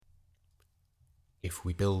If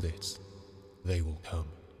we build it, they will come.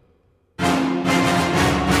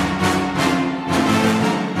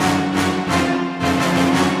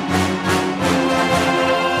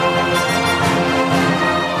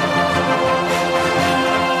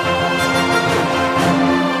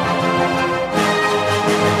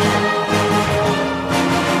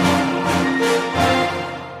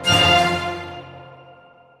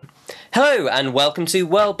 Hello and welcome to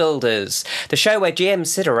World Builders, the show where GMs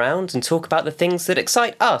sit around and talk about the things that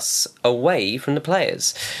excite us, away from the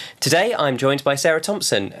players. Today I'm joined by Sarah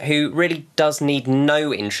Thompson, who really does need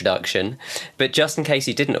no introduction, but just in case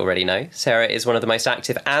you didn't already know, Sarah is one of the most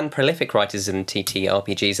active and prolific writers in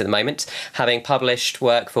TTRPGs at the moment, having published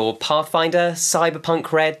work for Pathfinder,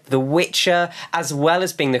 Cyberpunk Red, The Witcher, as well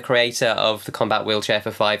as being the creator of the Combat Wheelchair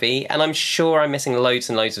for 5e, and I'm sure I'm missing loads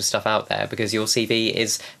and loads of stuff out there because your CV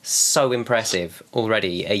is so impressive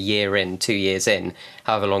already, a year in, 2 years in,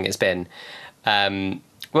 however long it's been.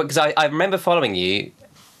 Because I remember following you,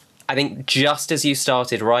 I think just as you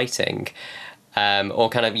started writing, or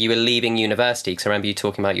kind of you were leaving university, because I remember you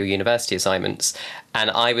talking about your university assignments, and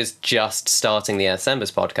I was just starting the Earth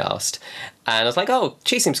Embers podcast, and I was like, oh,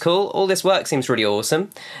 she seems cool, all this work seems really awesome,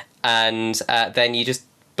 and then you just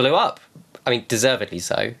blew up. I mean, deservedly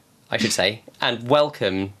so, I should say, and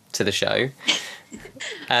welcome to the show.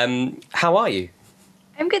 How are you?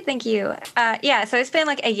 I'm good, thank you. So it's been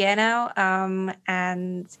like a year now,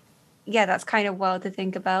 and yeah, that's kind of wild to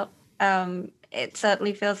think about. It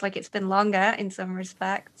certainly feels like it's been longer in some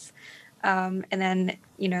respects, and then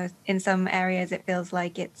in some areas it feels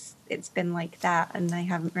like it's been like that, and I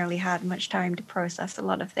haven't really had much time to process a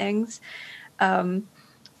lot of things.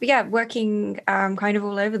 But yeah, working kind of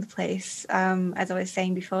all over the place. As I was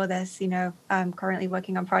saying before this, I'm currently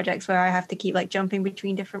working on projects where I have to keep like jumping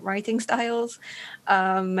between different writing styles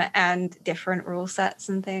and different rule sets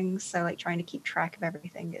and things. So like trying to keep track of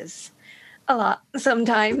everything is a lot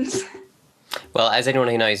sometimes. Well, as anyone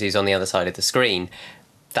who knows who's on the other side of the screen,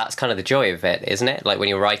 that's kind of the joy of it, isn't it? Like when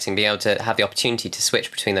you're writing, being able to have the opportunity to switch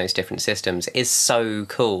between those different systems is so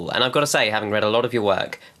cool. And I've got to say, having read a lot of your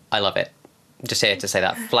work, I love it. Just here to say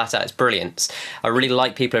that flat out, it's brilliant. I really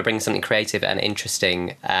like people who are bringing something creative and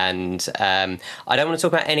interesting, and I don't want to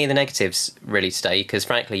talk about any of the negatives really today, because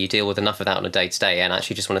frankly you deal with enough of that on a day-to-day, and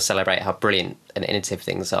actually just want to celebrate how brilliant and innovative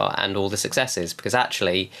things are and all the successes, because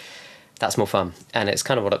actually that's more fun, and it's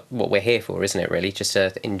kind of what we're here for, isn't it, really? Just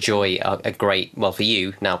to enjoy a great, well, for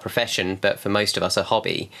you now, profession, but for most of us a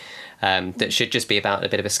hobby. That should just be about a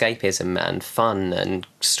bit of escapism and fun and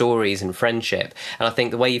stories and friendship. And I think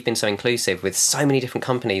the way you've been so inclusive with so many different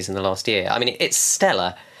companies in the last year, I mean, it's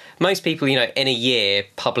stellar. Most people, in a year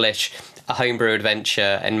publish a homebrew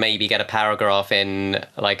adventure and maybe get a paragraph in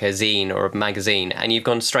like a zine or a magazine, and you've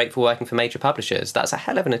gone straight for working for major publishers. That's a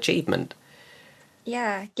hell of an achievement.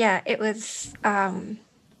 Yeah, it was kind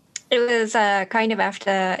of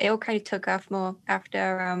after, it all kind of took off more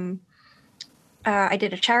after I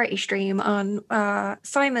did a charity stream on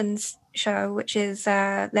Simon's show, which is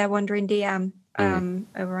their Wandering DM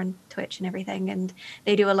over on Twitch and everything. And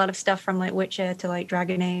they do a lot of stuff from like Witcher to like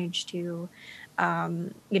Dragon Age to,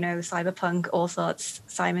 Cyberpunk, all sorts.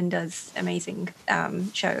 Simon does amazing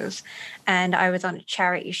shows. And I was on a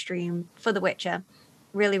charity stream for The Witcher.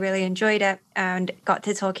 Really, really enjoyed it and got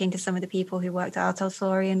to talking to some of the people who worked at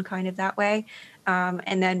Altosorian kind of that way.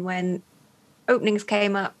 And then when openings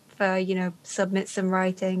came up, submit some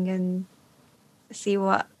writing and see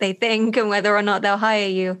what they think and whether or not they'll hire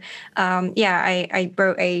you. I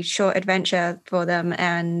wrote a short adventure for them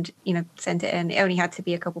and, sent it in. It only had to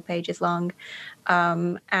be a couple pages long.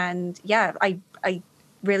 I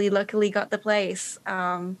really luckily got the place.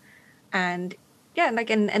 And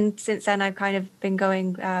since then I've kind of been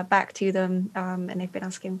going back to them and they've been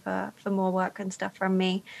asking for more work and stuff from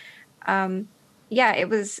me. It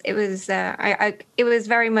was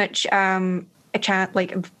very much a chance,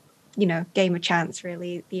 game of chance,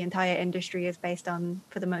 really. The entire industry is based on,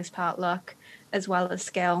 for the most part, luck as well as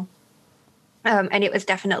skill. And it was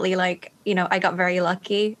definitely I got very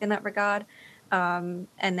lucky in that regard. And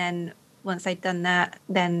then once I'd done that,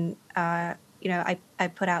 then, I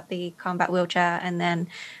put out the Combat Wheelchair, and then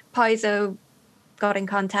Paizo got in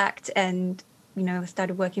contact and,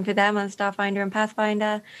 started working for them on Starfinder and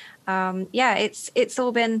Pathfinder. It's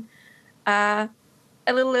all been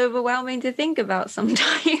a little overwhelming to think about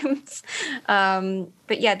sometimes.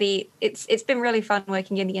 It's been really fun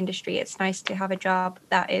working in the industry. It's nice to have a job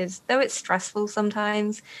that is, though it's stressful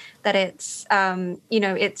sometimes, that it's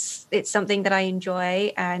it's something that I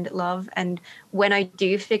enjoy and love. And when I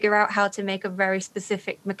do figure out how to make a very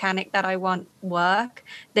specific mechanic that I want work,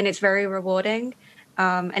 then it's very rewarding.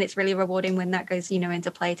 And it's really rewarding when that goes,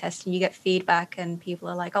 into playtest and you get feedback and people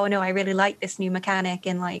are like, oh no, I really like this new mechanic,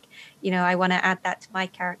 and like, I want to add that to my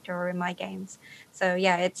character or in my games. So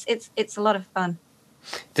yeah, it's a lot of fun.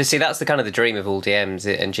 To see, that's the kind of the dream of all DMs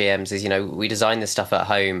and GMs is, we design this stuff at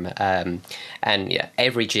home, and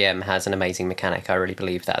every GM has an amazing mechanic. I really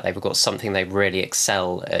believe that they've got something they really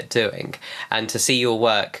excel at doing, and to see your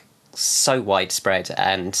work so widespread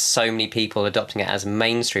and so many people adopting it as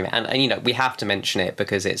mainstream, and we have to mention it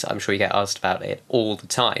because I'm sure you get asked about it all the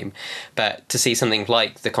time, but to see something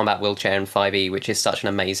like the combat wheelchair in 5e, which is such an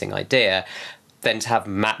amazing idea, then to have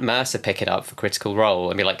Matt Mercer pick it up for Critical Role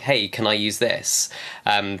and be like, hey, can I use this?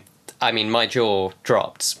 My jaw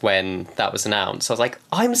dropped when that was announced. I was like,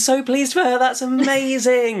 I'm so pleased for her, that's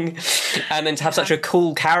amazing. And then to have such a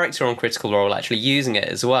cool character on Critical Role actually using it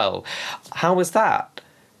as well. How was that?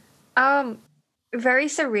 Very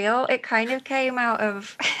surreal. It kind of came out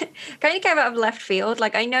of left field.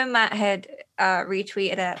 Like, I know Matt had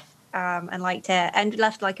retweeted it and liked it and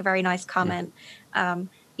left like a very nice comment,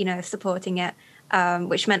 supporting it,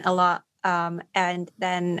 which meant a lot. And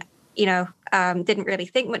then, didn't really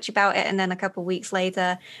think much about it. And then a couple of weeks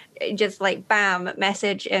later, just like, bam,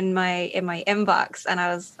 message in my inbox. And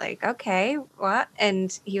I was like, okay, what?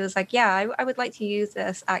 And he was like, yeah, I would like to use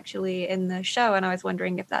this actually in the show. And I was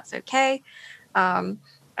wondering if that's okay. I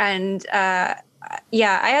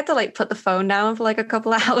had to like put the phone down for like a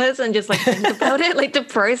couple of hours and just like think about it, like to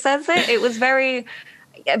process it. It was very,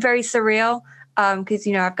 very surreal. Because,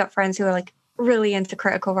 I've got friends who are like really into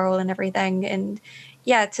Critical Role and everything. And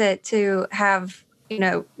yeah, to have,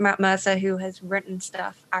 Matt Mercer, who has written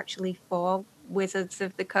stuff actually for Wizards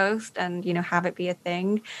of the Coast and, have it be a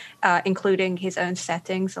thing, including his own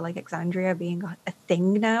setting. So like Exandria being a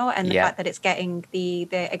thing now, and the fact that it's getting the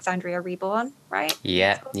Exandria Reborn, right?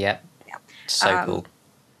 Yeah. So cool.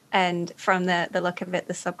 And from the look of it,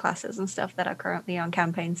 the subclasses and stuff that are currently on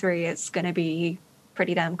Campaign 3, it's going to be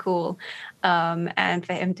pretty damn cool. And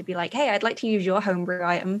for him to be like, hey, I'd like to use your homebrew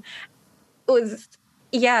item, was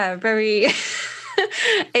very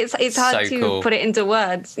it's hard to cool. put it into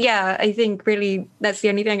words. Yeah, I think really that's the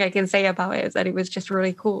only thing I can say about it, is that it was just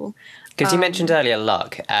really cool. Because you mentioned earlier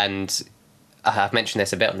luck, and I've mentioned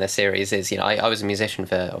this a bit on this series, is, I was a musician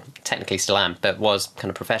for, technically still am, but was kind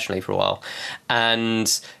of professionally for a while.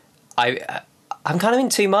 And I'm kind of in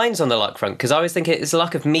two minds on the luck front, because I always think it's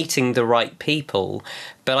luck of meeting the right people,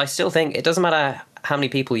 but I still think it doesn't matter how many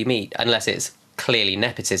people you meet, unless it's clearly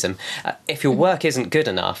nepotism. If your work isn't good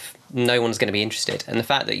enough, no one's going to be interested. And the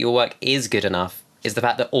fact that your work is good enough is the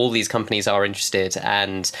fact that all these companies are interested,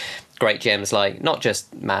 and great gems like, not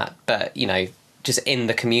just Matt, but, just in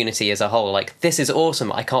the community as a whole, like, this is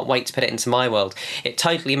awesome, I can't wait to put it into my world. It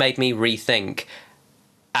totally made me rethink,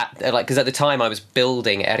 because at the time I was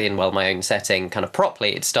building Arianwell, my own setting, kind of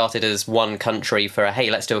properly. It started as one country for hey,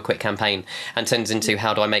 let's do a quick campaign, and turns into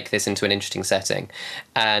how do I make this into an interesting setting.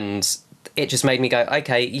 And it just made me go,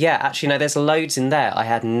 okay, yeah, actually, no, there's loads in there I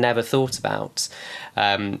had never thought about.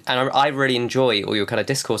 And I really enjoy all your kind of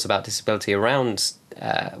discourse about disability around,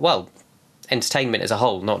 entertainment as a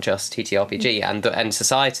whole, not just TTRPG and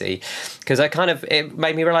society, because it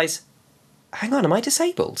made me realise, hang on, am I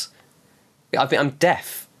disabled? I'm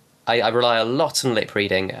deaf. I rely a lot on lip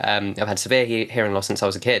reading. I've had severe hearing loss since I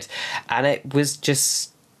was a kid, and it was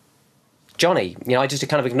just Johnny. I just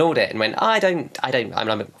kind of ignored it and went, I can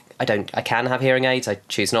have hearing aids. I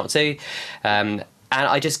choose not to, and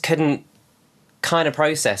I just couldn't kind of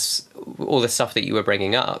process all the stuff that you were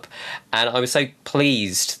bringing up. And I was so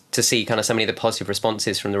pleased to see kind of so many of the positive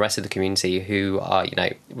responses from the rest of the community who are,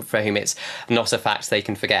 for whom it's not a fact they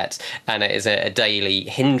can forget, and it is a daily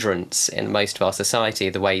hindrance in most of our society,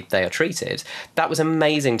 the way they are treated. That was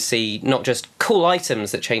amazing to see, not just cool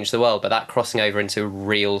items that change the world, but that crossing over into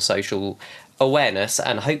real social awareness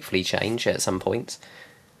and hopefully change at some point.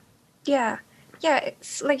 Yeah,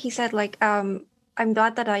 it's like you said, like, I'm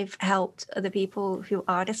glad that I've helped other people who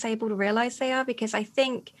are disabled realize they are, because I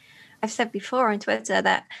think I've said before on Twitter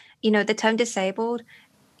that, the term disabled,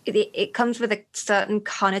 it comes with a certain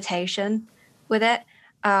connotation with it.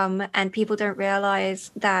 And people don't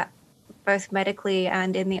realize that both medically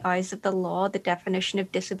and in the eyes of the law, the definition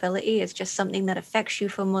of disability is just something that affects you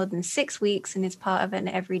for more than 6 weeks and is part of an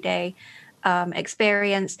everyday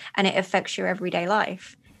experience, and it affects your everyday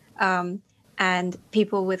life. And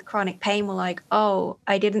people with chronic pain were like, oh,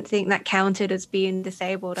 I didn't think that counted as being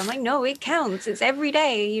disabled. I'm like, no, it counts. It's every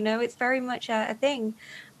day, it's very much a thing.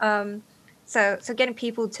 So getting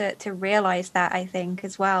people to realize that, I think,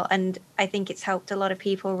 as well. And I think it's helped a lot of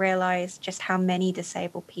people realize just how many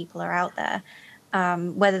disabled people are out there,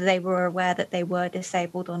 whether they were aware that they were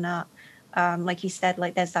disabled or not. like you said,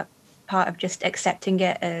 like there's that part of just accepting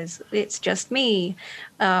it as it's just me,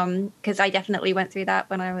 because I definitely went through that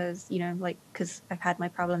when I was, like, because I've had my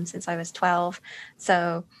problems since I was 12.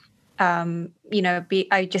 So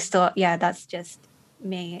I just thought, yeah, that's just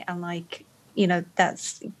me, and like,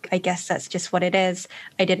 I guess that's just what it is.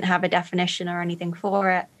 I didn't have a definition or anything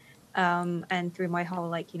for it, and through my whole,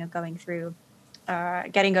 like, going through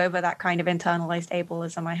getting over that kind of internalized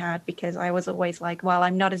ableism I had, because I was always like, well,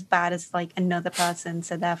 I'm not as bad as like another person,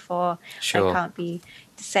 so therefore Sure. I can't be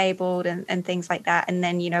disabled, and things like that. And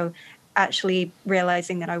then, actually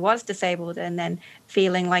realizing that I was disabled, and then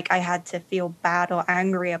feeling like I had to feel bad or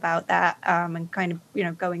angry about that, and kind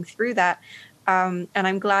of, going through that. And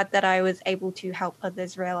I'm glad that I was able to help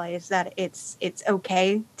others realize that it's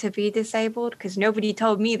okay to be disabled, because nobody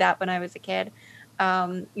told me that when I was a kid.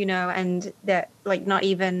 And that, like, not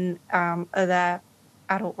even other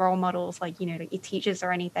adult role models, like, like your teachers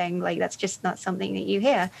or anything, like that's just not something that you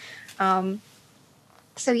hear.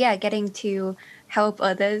 So yeah, getting to help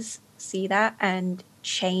others see that and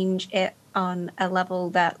change it on a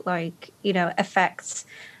level that, like, affects,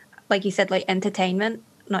 like you said, like entertainment,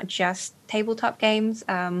 not just tabletop games.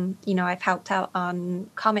 I've helped out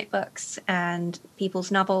on comic books and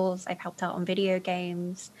people's novels. I've helped out on video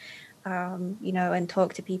games. And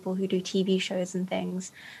talk to people who do TV shows and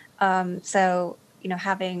things. So,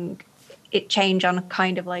 having it change on a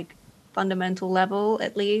kind of like fundamental level,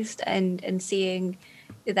 at least, and seeing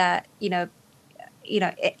that, in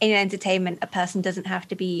entertainment, a person doesn't have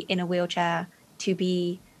to be in a wheelchair to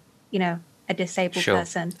be, a disabled Sure,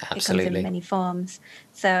 person. absolutely. It comes in many forms.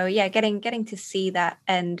 So yeah, getting to see that,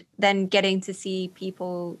 and then getting to see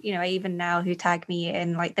people, even now, who tag me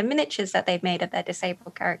in like the miniatures that they've made of their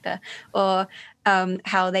disabled character, or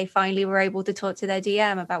how they finally were able to talk to their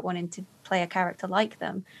DM about wanting to play a character like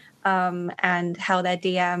them. And how their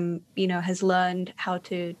DM, has learned how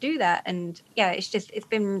to do that. And yeah, it's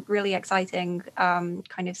been really exciting,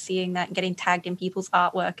 kind of seeing that and getting tagged in people's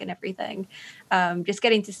artwork and everything. Just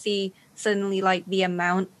getting to see suddenly, like, the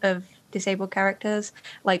amount of disabled characters.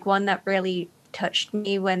 Like, one that really touched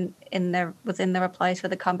me when was in the replies for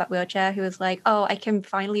the combat wheelchair, who was like, oh, I can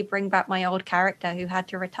finally bring back my old character who had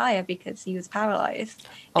to retire because he was paralyzed.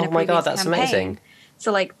 Oh my God, that's amazing.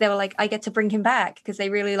 So like they were like, I get to bring him back because they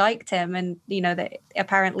really liked him, and that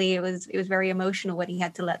apparently it was very emotional when he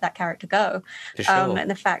had to let that character go. For sure. And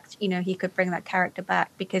the fact he could bring that character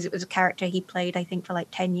back, because it was a character he played, I think, for like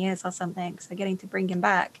 10 years or something. So getting to bring him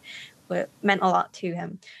back meant a lot to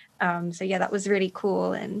him. So yeah, that was really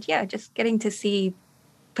cool, and yeah, just getting to see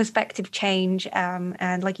perspective change,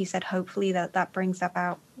 and like you said, hopefully that brings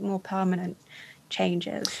about more permanent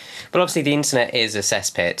changes. But obviously the internet is a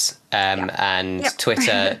cesspit, and Yep.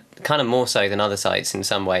 Twitter kind of more so than other sites in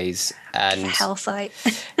some ways. And It's a hell site.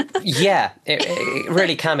 yeah, it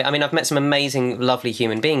really can be. I mean, I've met some amazing, lovely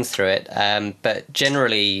human beings through it, but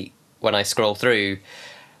generally when I scroll through,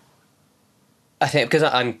 I think because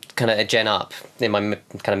I'm kind of a gen up in my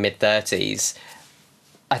kind of mid-30s,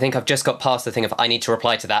 I think I've just got past the thing of I need to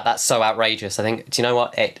reply to that. That's so outrageous. I think, do you know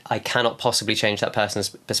what? I cannot possibly change that person's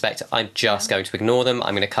perspective. I'm just going to ignore them.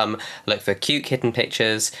 I'm going to come look for cute kitten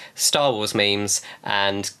pictures, Star Wars memes,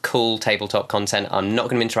 and cool tabletop content. I'm not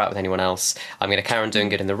going to interact with anyone else. I'm going to carry on doing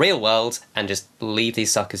good in the real world and just leave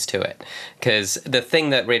these suckers to it. Because the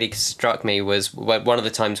thing that really struck me was one of the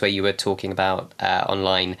times where you were talking about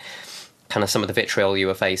online, kind of some of the vitriol you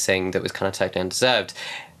were facing that was kind of totally undeserved.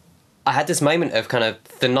 I had this moment of kind of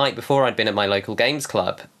the night before I'd been at my local games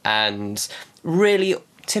club, and really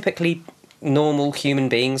typically normal human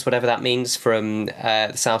beings, whatever that means, from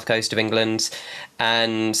the south coast of England.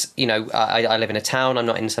 And, I live in a town. I'm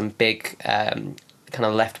not in some big kind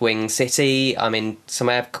of left-wing city. I'm in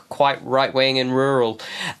somewhere quite right-wing and rural.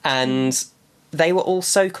 And they were all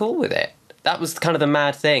so cool with it. That was kind of the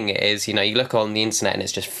mad thing is, you look on the internet and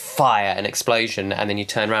it's just fire and explosion, and then you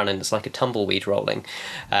turn around and it's like a tumbleweed rolling.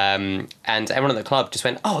 And everyone at the club just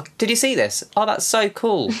went, oh, did you see this? Oh, that's so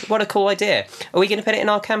cool. What a cool idea. Are we going to put it in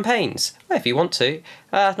our campaigns? Well, if you want to.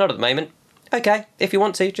 Not at the moment. Okay, if you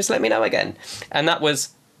want to, just let me know again. And that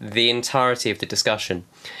was the entirety of the discussion.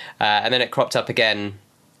 And then it cropped up again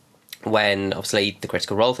when obviously the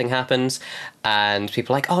Critical Role thing happens, and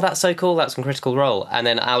people are like, oh, that's so cool, that's from Critical Role. And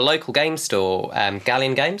then our local game store,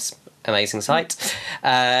 Galleon Games, amazing site,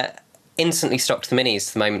 instantly stocked the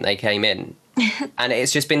minis the moment they came in. And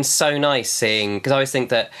it's just been so nice seeing, because I always think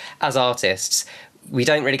that as artists, we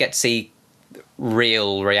don't really get to see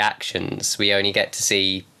real reactions. We only get to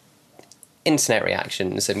see internet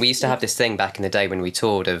reactions. And we used to have this thing back in the day when we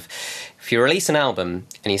toured of, if you release an album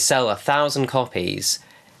and you sell 1,000 copies,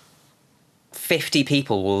 50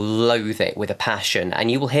 people will loathe it with a passion, and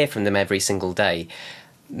you will hear from them every single day.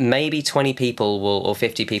 Maybe 20 people will, or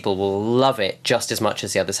 50 people will love it just as much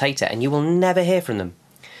as the others hate it, and you will never hear from them.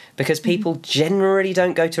 Because people generally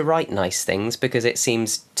don't go to write nice things because it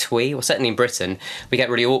seems twee, or certainly in Britain, we get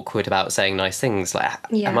really awkward about saying nice things. Like,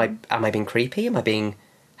 am I being creepy?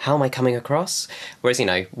 How am I coming across? Whereas,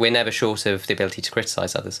 we're never short of the ability to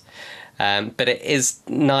criticise others. But it is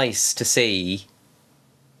nice to see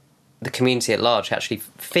the community at large actually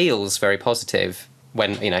feels very positive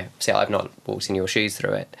when, see, I've not walked in your shoes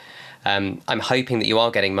through it. I'm hoping that you are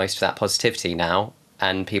getting most of that positivity now,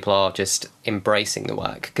 and people are just embracing the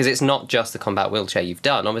work. Because it's not just the combat wheelchair you've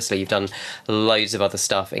done. Obviously, you've done loads of other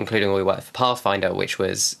stuff, including all your work for Pathfinder, which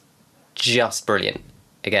was just brilliant.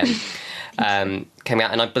 Again, came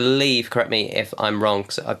out, and I believe, correct me if I'm wrong,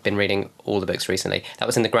 because I've been reading all the books recently, that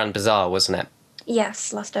was in the Grand Bazaar, wasn't it?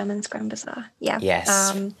 Yes, Lost Omens Grand Bazaar. Yeah.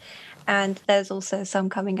 Yes. And there's also some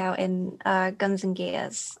coming out in Guns and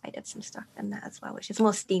Gears. I did some stuff in that as well, which is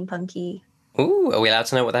more steampunky. Ooh, are we allowed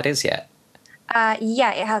to know what that is yet?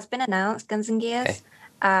 Yeah, it has been announced, Guns and Gears. Okay.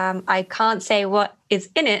 I can't say what is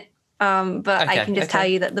in it, but I can just tell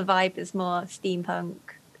you that the vibe is more steampunk.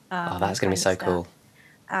 That's going to be so cool.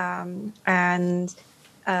 And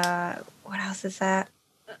what else is that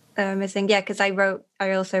missing? Yeah, because I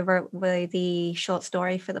also wrote the short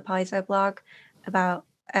story for the Paizo blog about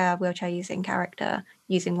a wheelchair using character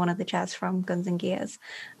using one of the chairs from Guns and Gears.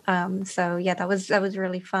 So yeah, that was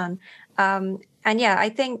really fun. And yeah, I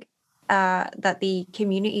think that the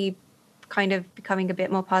community kind of becoming a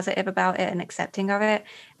bit more positive about it and accepting of it,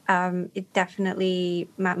 it definitely,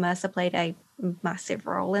 Matt Mercer played a massive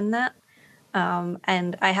role in that.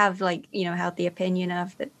 And I have held the opinion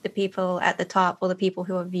of the people at the top, or the people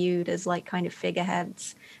who are viewed as kind of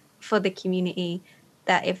figureheads for the community,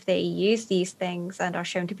 that if they use these things and are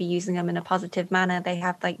shown to be using them in a positive manner, they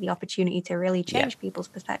have the opportunity to really change people's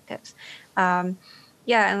perspectives. And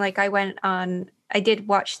I did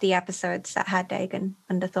watch the episodes that had Dagon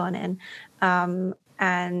Underthorn in,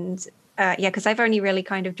 because I've only really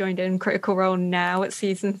kind of joined in Critical Role now at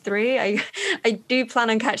season 3. I do plan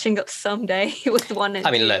on catching up someday with 1 and 2.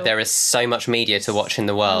 I mean, look, there is so much media to watch in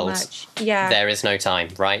the world. Yeah. There is no time,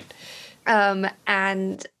 right? So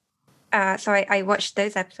I watched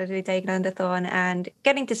those episodes with Dagon Underthorn, and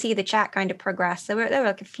getting to see the chat kind of progress. There were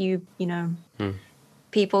a few,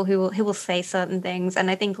 people who will say certain things,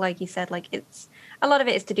 and I think, like you said, it's a lot of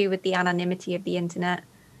it is to do with the anonymity of the internet.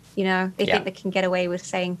 They think they can get away with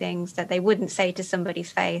saying things that they wouldn't say to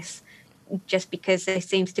somebody's face, just because there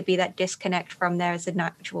seems to be that disconnect from there as an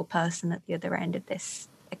actual person at the other end of this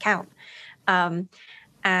account.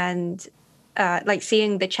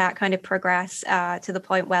 Seeing the chat kind of progress to the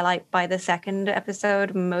point where, by the second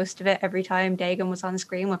episode, most of it, every time Dagon was on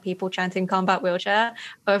screen, were people chanting combat wheelchair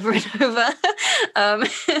over and over,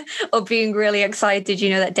 or being really excited,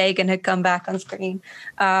 that Dagon had come back on screen.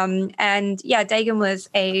 Dagon was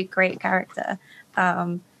a great character.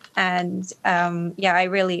 I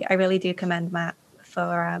really do commend Matt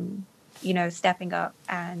for, stepping up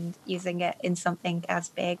and using it in something as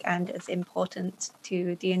big and as important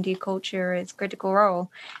to D&D culture as Critical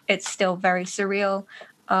Role. It's still very surreal,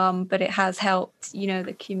 but it has helped,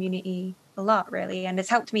 the community a lot, really. And it's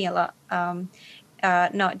helped me a lot,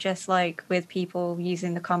 not just with people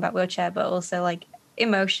using the combat wheelchair, but also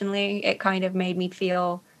emotionally, it kind of made me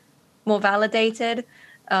feel more validated,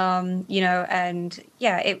 and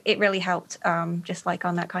it really helped, just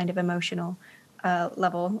on that kind of emotional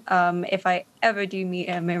level. If I ever do meet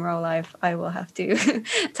him in real life, I will have to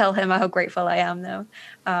tell him how grateful I am, though.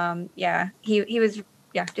 He was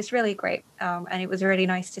just really great, and it was really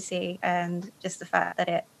nice to see, and just the fact that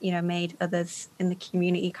it made others in the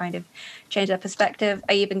community kind of change their perspective.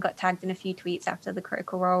 I even got tagged in a few tweets after the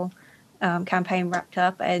Critical Role campaign wrapped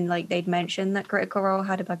up, and they'd mentioned that Critical Role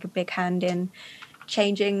had a big hand in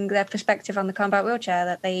changing their perspective on the combat wheelchair,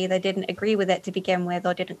 that they either didn't agree with it to begin with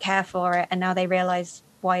or didn't care for it, and now they realize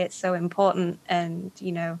why it's so important, and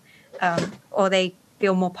or they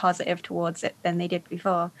feel more positive towards it than they did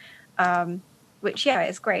before, which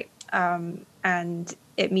is great, and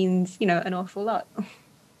it means an awful lot.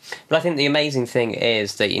 But I think the amazing thing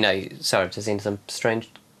is that sorry, I've just seen some strange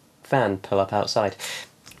fan pull up outside.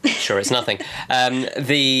 Sure, it's nothing.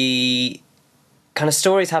 The kind of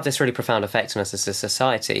stories have this really profound effect on us as a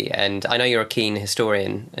society, and I know you're a keen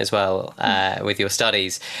historian as well with your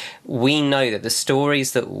studies. We know that the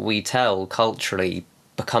stories that we tell culturally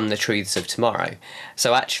become the truths of tomorrow.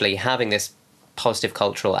 So actually having this positive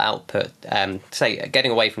cultural output, say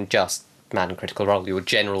getting away from just Mad and Critical Role, your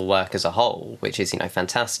general work as a whole, which is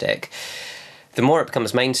fantastic, the more it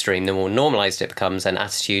becomes mainstream, the more normalised it becomes, and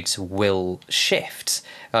attitudes will shift.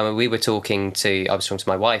 I was talking to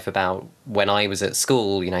my wife about when I was at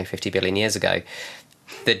school, 50 billion years ago,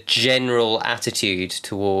 the general attitude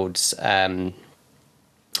towards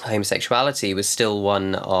homosexuality was still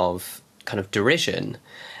one of kind of derision.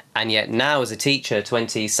 And yet now as a teacher,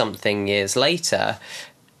 20-something years later,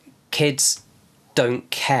 kids don't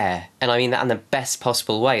care. And I mean that in the best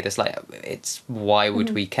possible way. There's why would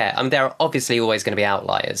we care? I mean, there are obviously always going to be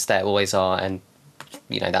outliers. There always are. And,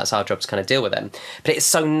 that's our job to kind of deal with them. But it's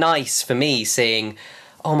so nice for me seeing,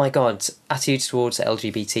 oh my God, attitudes towards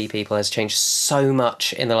LGBT people has changed so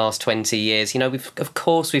much in the last 20 years.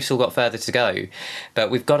 We've still got further to go,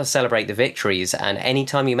 but we've got to celebrate the victories. And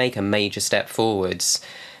anytime you make a major step forwards,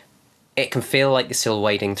 it can feel like you're still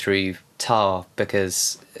wading through tar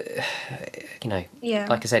because, like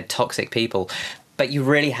I said, toxic people. But you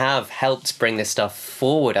really have helped bring this stuff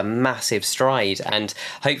forward a massive stride. And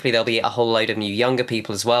hopefully there'll be a whole load of new younger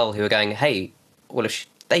people as well who are going, hey, well, if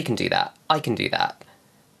they can do that, I can do that.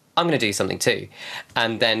 I'm going to do something too.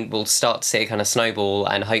 And then we'll start to see it kind of snowball.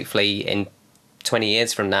 And hopefully in 20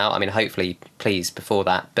 years from now, I mean, hopefully, please, before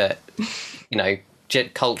that, but,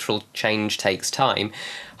 cultural change takes time.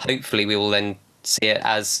 Hopefully we will then see it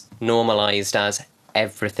as normalised as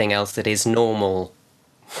everything else that is normal,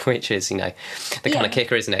 which is, the kind of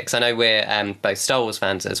kicker, isn't it? Because I know we're both Star Wars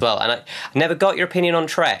fans as well. And I never got your opinion on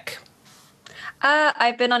Trek.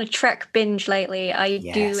 I've been on a Trek binge lately. I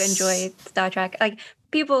do enjoy Star Trek. Like,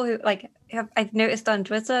 people who, I've noticed on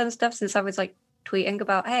Twitter and stuff since I was, tweeting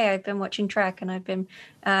about, hey, I've been watching Trek and I've been,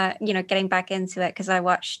 getting back into it because I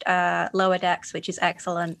watched Lower Decks, which is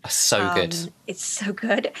excellent. So good. It's so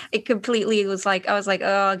good. It completely was I was like,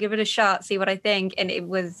 oh, I'll give it a shot, see what I think. And it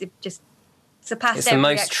just surpassed it's the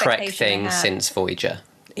most Trek thing since Voyager,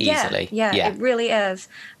 easily. Yeah, it really is.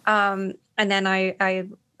 And then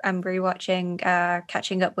I'm rewatching,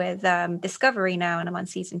 catching up with Discovery now, and I'm on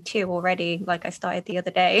season 2 already. I started the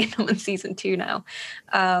other day, and I'm on season 2 now.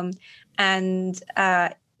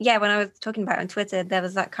 When I was talking about it on Twitter, there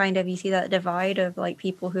was that kind of, you see that divide of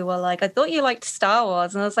people who were like, I thought you liked Star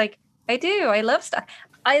Wars. And I was like, I do. I love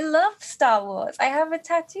Star Wars. I have a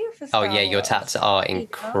tattoo for Star Wars. Oh, yeah, your tats are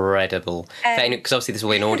incredible. Because obviously this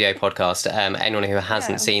will be an audio podcast. Anyone who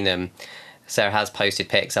hasn't seen them, Sarah has posted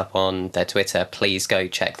pics up on their Twitter. Please go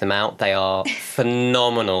check them out. They are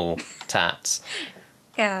phenomenal tats.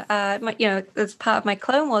 Yeah, as part of my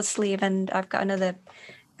Clone Wars sleeve, and I've got another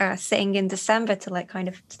sitting in December to kind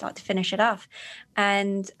of start to finish it off.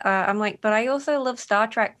 And I'm like, but I also love Star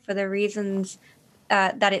Trek for the reasons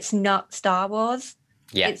that it's not Star Wars.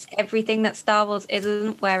 Yeah. It's everything that Star Wars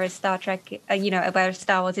isn't, whereas Star Trek, whereas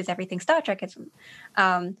Star Wars is everything Star Trek isn't.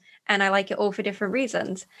 And I like it all for different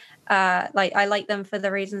reasons. I like them for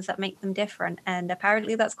the reasons that make them different. And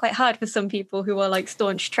apparently that's quite hard for some people who are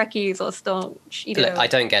staunch Trekkies or staunch, Look, I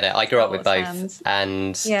don't get it. I grew up with both. Fans.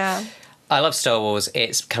 And I love Star Wars.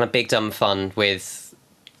 It's kind of big dumb fun with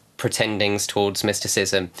pretendings towards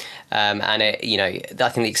mysticism. And it, I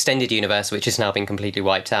think the extended universe, which has now been completely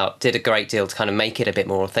wiped out, did a great deal to kind of make it a bit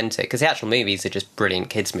more authentic, because the actual movies are just brilliant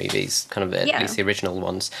kids movies, kind of at least the original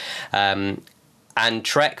ones. And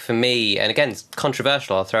Trek, for me, and again, it's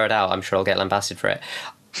controversial, I'll throw it out, I'm sure I'll get lambasted for it.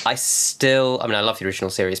 I love the original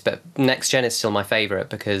series, but Next Gen is still my favourite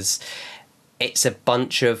because it's a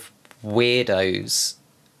bunch of weirdos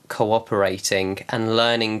cooperating and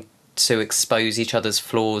learning to expose each other's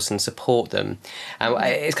flaws and support them. And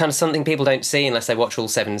it's kind of something people don't see unless they watch all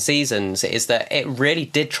 7 seasons, is that it really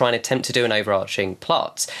did try and attempt to do an overarching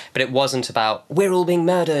plot, but it wasn't about, we're all being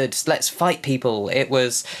murdered, let's fight people. It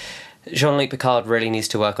was, Jean-Luc Picard really needs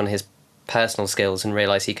to work on his personal skills and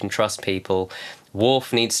realise he can trust people.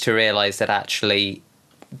 Worf needs to realise that actually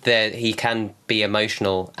that he can be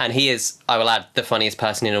emotional, and he is, I will add, the funniest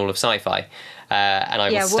person in all of sci-fi. And I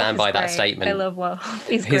will stand by that statement. I love Worf.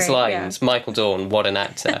 His lines, Michael Dorn, what an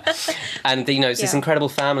actor. And, it's this incredible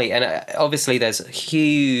family. And obviously there's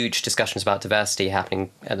huge discussions about diversity happening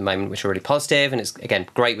at the moment, which are really positive. And it's, again,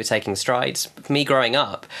 great we're taking strides. For me growing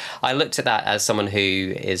up, I looked at that as someone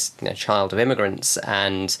who is a child of immigrants.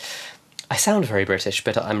 And I sound very British,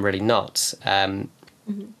 but I'm really not.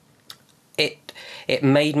 It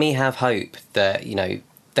made me have hope that,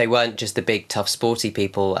 they weren't just the big, tough, sporty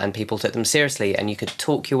people, and people took them seriously, and you could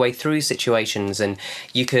talk your way through situations, and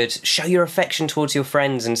you could show your affection towards your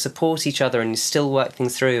friends and support each other and still work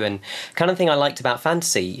things through. And kind of thing I liked about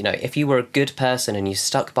fantasy, if you were a good person and you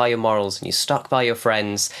stuck by your morals and you stuck by your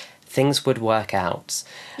friends, things would work out.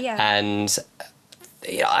 Yeah. And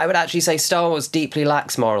I would actually say Star Wars deeply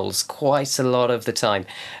lacks morals quite a lot of the time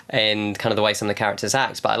in kind of the way some of the characters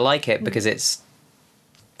act, but I like it because it's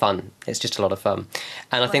fun. It's just a lot of fun.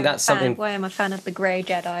 And I think that's something... Why I'm a fan of the grey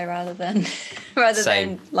Jedi rather than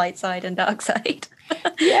light side and dark side.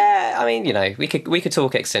 Yeah, I mean, we could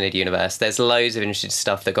talk extended universe. There's loads of interesting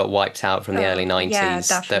stuff that got wiped out from the early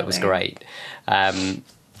 90s that was great. And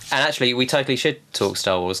actually, we totally should talk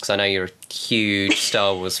Star Wars, because I know you're a huge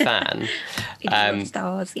Star Wars fan.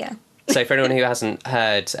 Star Wars, yeah. So for anyone who hasn't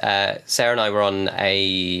heard, Sarah and I were on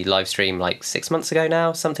a live stream like 6 months ago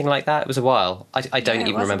now, something like that. It was a while. I don't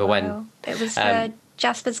even remember when. It was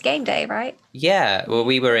Jasper's Game Day, right? Yeah, well,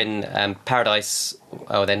 we were in Paradise.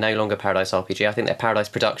 Oh, they're no longer Paradise RPG. I think they're Paradise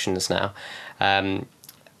Productions now.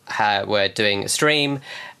 We're doing a stream,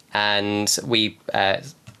 and we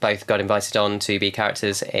both got invited on to be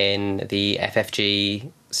characters in the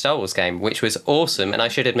FFG Star Wars game, which was awesome. And I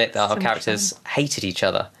should admit that our characters hated each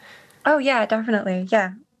other. Oh, yeah, definitely.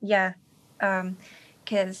 Yeah.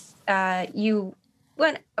 Because you...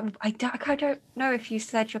 I don't know if you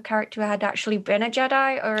said your character had actually been a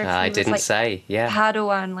Jedi, or if I didn't say. Yeah,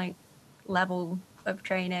 Padawan level of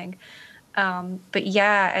training. But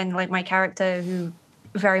yeah, and my character who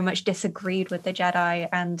very much disagreed with the Jedi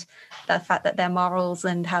and the fact that their morals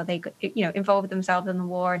and how they involved themselves in the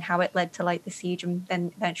war and how it led to the siege and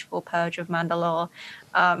then eventual purge of Mandalore,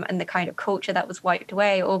 and the kind of culture that was wiped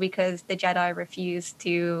away, all because the Jedi refused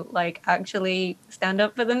to actually stand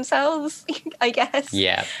up for themselves, I guess.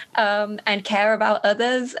 Yeah. And care about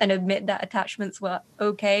others and admit that attachments were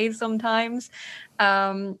okay sometimes.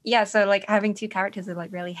 So having two characters who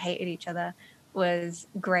really hated each other was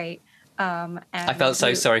great. And I felt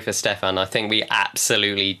so sorry for Stefan. I think we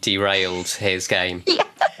absolutely derailed his game.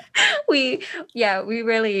 We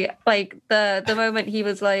really the moment he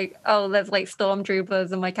was like, oh, there's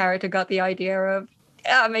stormtroopers, and my character got the idea of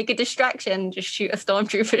make a distraction, just shoot a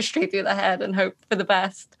stormtrooper straight through the head and hope for the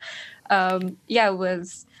best. That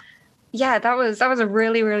was a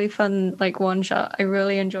really, really fun one shot. I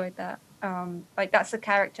really enjoyed that. That's a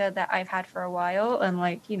character that I've had for a while and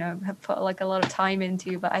have put a lot of time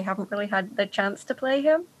into, but I haven't really had the chance to play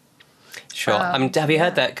him. Sure. Have you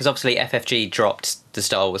heard that? Because obviously FFG dropped the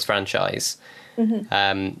Star Wars franchise.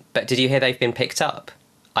 Mm-hmm. But did you hear they've been picked up?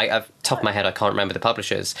 Top of my head, I can't remember the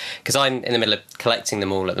publishers, because I'm in the middle of collecting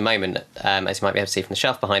them all at the moment, as you might be able to see from the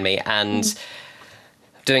shelf behind me, and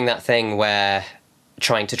doing that thing where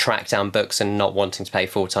trying to track down books and not wanting to pay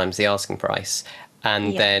 4 times the asking price.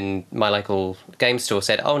 And then my local game store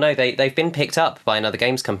said, oh no, they've been picked up by another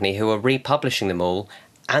games company who are republishing them all,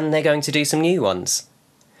 and they're going to do some new ones.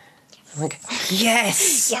 I'm like,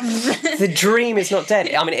 yes! The dream is not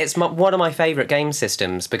dead. I mean, it's one of my favourite game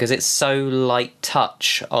systems because it's so light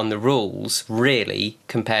touch on the rules, really,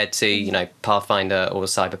 compared to, Pathfinder or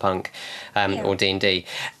Cyberpunk or D&D.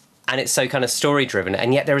 And it's so kind of story-driven,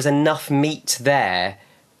 and yet there is enough meat there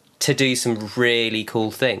to do some really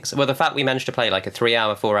cool things. Well, the fact we managed to play a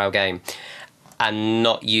 3-hour, 4-hour game and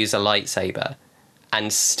not use a lightsaber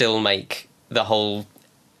and still make the whole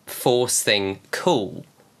Force thing cool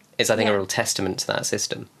is, I think, a real testament to that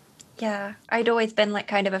system. Yeah, I'd always been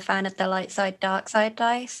kind of a fan of the light side, dark side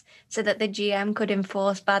dice, so that the GM could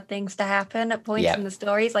enforce bad things to happen at points in the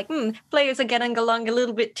stories. Players are getting along a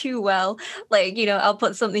little bit too well. I'll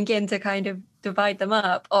put something in to kind of divide them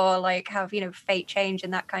up, or have fate change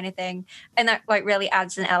and that kind of thing, and that really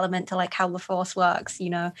adds an element to how the Force works.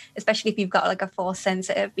 Especially if you've got a Force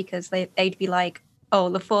sensitive, because they'd be like, oh,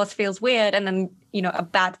 the Force feels weird, and then a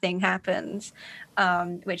bad thing happens,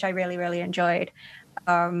 which I really, really enjoyed.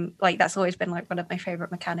 That's always been one of my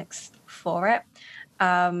favorite mechanics for it.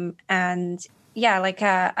 And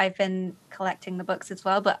I've been collecting the books as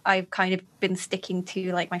well, but I've kind of been sticking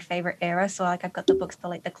to my favorite era. So I've got the books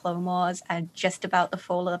for the Clone Wars and just about the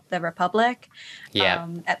fall of the Republic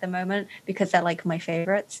at the moment, because they're my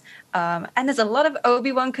favorites. And there's a lot of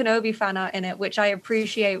Obi-Wan Kenobi fan art in it, which I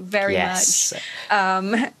appreciate very much.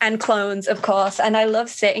 And clones, of course. And I love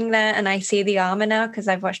sitting there and I see the armor now because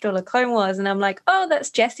I've watched all the Clone Wars, and I'm like, oh, that's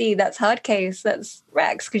Jesse, that's Hardcase, that's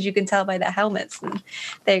Rex, because you can tell by their helmets and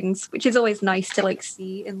things, which is always nice to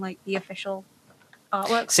see in the official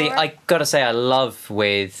artwork. See, I gotta say, I love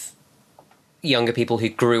with younger people who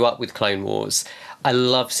grew up with Clone Wars, I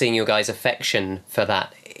love seeing your guys' affection for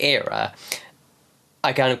that era.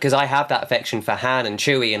 Because I have that affection for Han and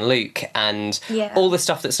Chewie and Luke and all the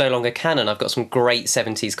stuff that's no longer canon. I've got some great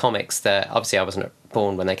 70s comics that, obviously I wasn't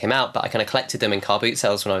born when they came out, but I kind of collected them in car boot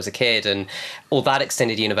sales when I was a kid, and all that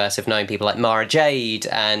extended universe of knowing people like Mara Jade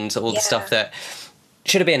and all the stuff that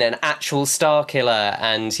should have been an actual Star Killer,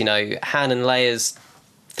 and Han and Leia's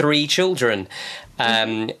 3 children.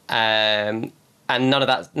 And none of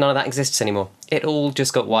that exists anymore. It all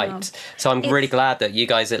just got wiped. So I'm really glad that you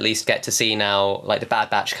guys at least get to see now, like, the Bad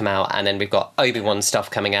Batch come out, and then we've got Obi-Wan stuff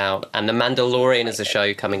coming out, and The Mandalorian as a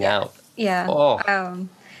show coming out. Yeah. Oh.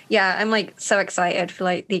 Yeah, I'm like so excited for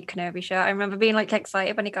like the Kenobi show. I remember being like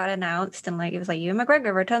excited when it got announced, and like it was like Ewan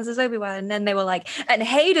McGregor returns as Obi-Wan, and then they were like, and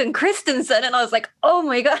Hayden Christensen, and I was like, oh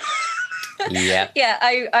my god. Yeah. Yeah,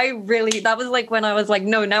 I really, that was like when I was like,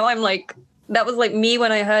 no, now I'm like, that was like me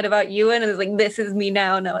when I heard about Ewan, and it's like, this is me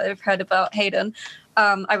now I've heard about Hayden.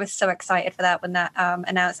 I was so excited for that when that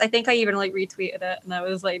announced. I think I even like retweeted it, and I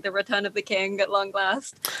was like, the return of the king at long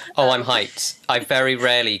last. Oh, I'm hyped. I very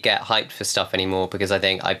rarely get hyped for stuff anymore, because I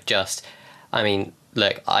think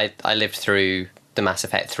look, I lived through the Mass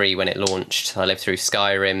Effect 3 when it launched. I lived through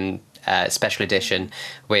Skyrim Special Edition,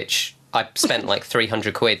 which I spent like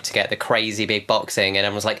 300 quid to get the crazy big boxing, and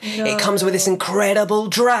everyone was like, it comes with this incredible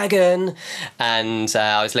dragon. And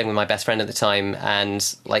I was living with my best friend at the time,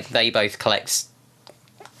 and like they both collect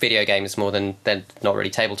video games more than they're not really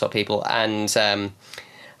tabletop people, and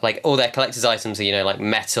like all their collector's items are, you know, like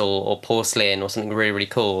metal or porcelain or something really, really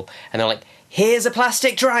cool, and they're like, here's a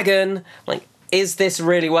plastic dragon. I'm like, is this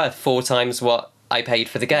really worth 4 times what I paid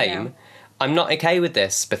for the game? Yeah. I'm not okay with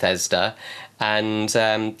this, Bethesda. And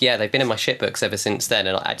they've been in my shitbooks ever since then,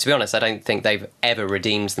 and to be honest, I don't think they've ever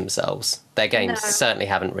redeemed themselves. Their games certainly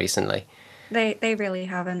haven't recently. They really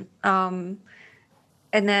haven't.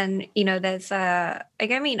 And then, you know, there's I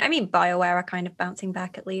mean BioWare are kind of bouncing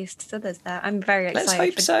back at least, so there's that. I'm very excited. Let's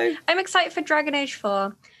hope so. I'm excited for Dragon Age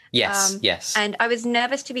 4. Yes. And I was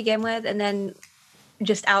nervous to begin with, and then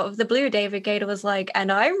just out of the blue, David Gator was like,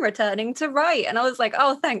 and I'm returning to write. And I was like,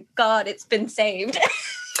 oh, thank God it's been saved.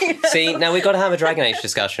 See, now we've got to have a Dragon Age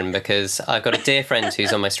discussion, because I've got a dear friend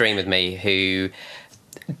who's on my stream with me who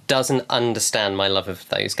doesn't understand my love of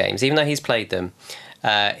those games, even though he's played them.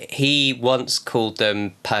 He once called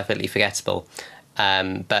them perfectly forgettable,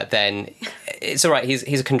 but then it's all right. He's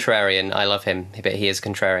a contrarian. I love him, but he is a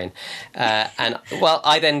contrarian. And well,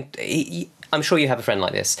 I'm sure you have a friend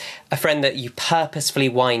like this, a friend that you purposefully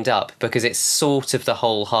wind up because it's sort of the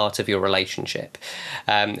whole heart of your relationship.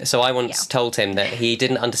 So I once told him that he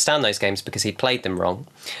didn't understand those games because he'd played them wrong,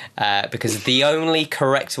 because the only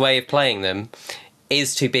correct way of playing them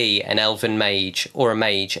is to be an elven mage or a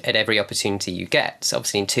mage at every opportunity you get. So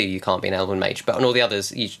obviously in 2 you can't be an elven mage, but on all the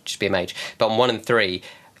others you should be a mage. But on 1 and 3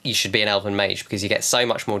 you should be an elven mage, because you get so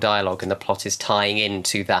much more dialogue and the plot is tying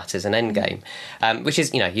into that as an end game. Which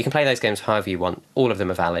is, you know, you can play those games however you want. All of them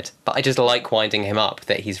are valid. But I just like winding him up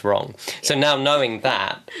that he's wrong. So now knowing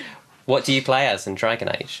that, what do you play as in Dragon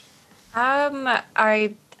Age?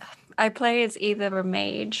 I play as either a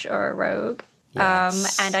mage or a rogue.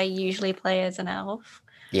 Yes. And I usually play as an elf.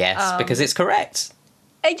 Yes, because it's correct.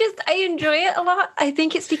 I enjoy it a lot. I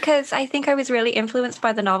think it's because I think I was really influenced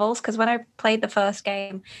by the novels, because when I played the first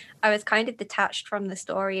game, I was kind of detached from the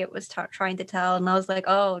story it was trying to tell, and I was like,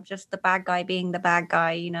 oh, just the bad guy being the bad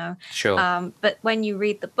guy, you know. Sure. But when you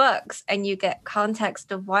read the books and you get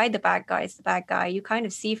context of why the bad guy is the bad guy, you kind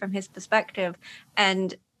of see from his perspective,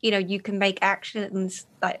 and you know, you can make actions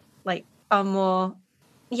that are more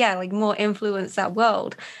influence that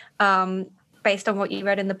world. Based on what you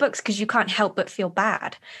read in the books, because you can't help but feel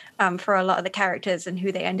bad for a lot of the characters and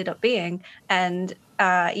who they ended up being. And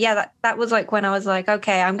that was like when I was like,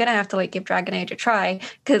 okay, I'm gonna have to like give Dragon Age a try,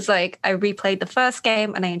 because like I replayed the first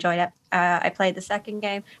game and I enjoyed it. I played the second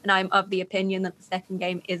game, and I'm of the opinion that the second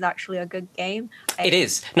game is actually a good game. It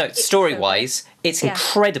is. No, story-wise, it's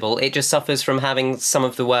incredible. It just suffers from having some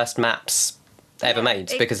of the worst maps ever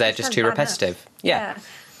made, because they're just too repetitive. Yeah.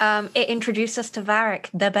 It introduced us to Varric,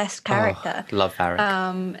 the best character. Oh, love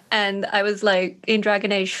Varric. And I was like, in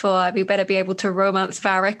Dragon Age 4, we better be able to romance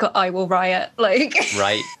Varric or I will riot. Like,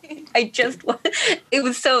 right. It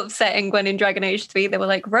was so upsetting when in Dragon Age 3 they were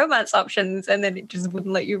like romance options, and then it just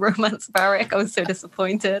wouldn't let you romance Varric. I was so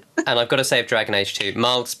disappointed. And I've got to say of Dragon Age 2,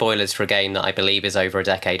 mild spoilers for a game that I believe is over a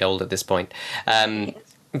decade old at this point.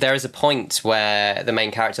 There is a point where the main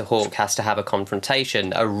character, Hawke, has to have a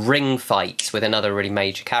confrontation, a ring fight with another really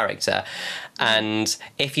major character. And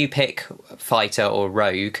if you pick fighter or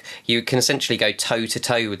rogue, you can essentially go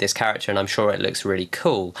toe-to-toe with this character, and I'm sure it looks really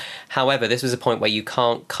cool. However, this was a point where you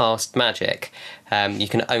can't cast magic. You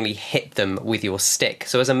can only hit them with your stick.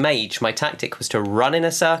 So as a mage, my tactic was to run in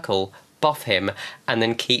a circle, buff him, and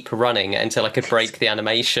then keep running until I could break the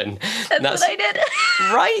animation. That's what I did.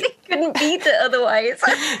 Right? I couldn't beat it otherwise.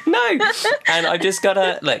 No. And I've just got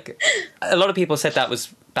to, look, a lot of people said that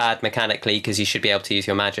was bad mechanically because you should be able to use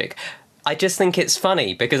your magic. I just think it's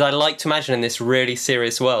funny because I like to imagine in this really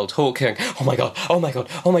serious world, Hawke going, oh my God, oh my God,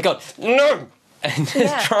 oh my God, no! and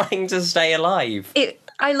trying to stay alive.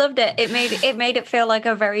 I loved it. It made it feel like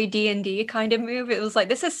a very D&D kind of move. It was like,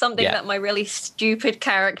 this is something that my really stupid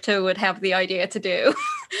character would have the idea to do.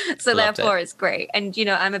 So Loved therefore it's great. And, you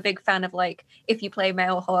know, I'm a big fan of, like, if you play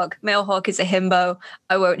Male Hawk is a himbo.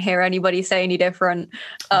 I won't hear anybody say any different.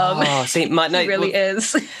 See, he really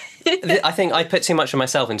is. I think I put too much of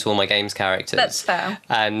myself into all my games characters. That's fair.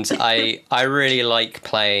 And I really like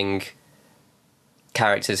playing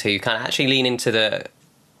characters who kind of actually lean into the...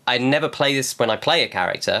 I never play this when I play a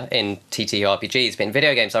character in TTRPGs, but in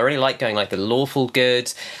video games, I really like going like the lawful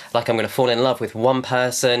good, like I'm going to fall in love with one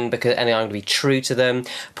person and I'm going to be true to them.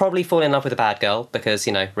 Probably fall in love with a bad girl because,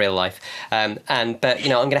 you know, real life. But, you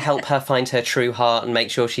know, I'm going to help her find her true heart and make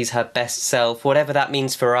sure she's her best self, whatever that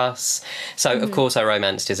means for us. So, of course, I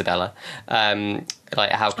romanced Isabella.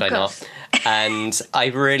 Like, how could I not? And I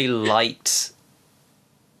really liked...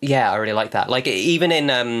 Yeah, I really like that. Like, even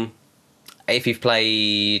in... if you've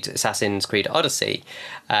played Assassin's Creed Odyssey,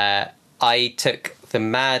 I took the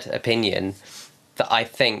mad opinion that I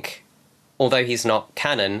think, although he's not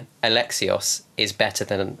canon, Alexios is better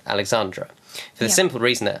than Alexandra. For the simple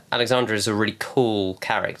reason that Alexandra is a really cool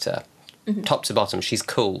character. Top to bottom, she's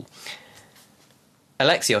cool.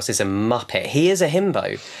 Alexios is a muppet. He is a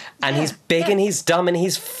himbo. And he's big and he's dumb and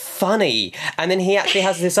he's funny. And then he actually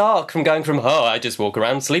has this arc from going from, oh, I just walk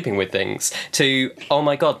around sleeping with things, to, oh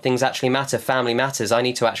my God, things actually matter. Family matters. I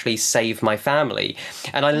need to actually save my family.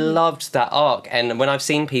 And I loved that arc. And when I've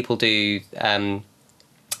seen people do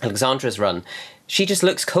Alexandra's run, she just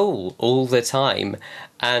looks cool all the time.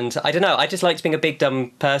 And I don't know, I just liked being a big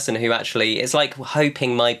dumb person who actually, it's like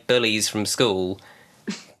hoping my bullies from school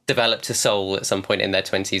developed a soul at some point in their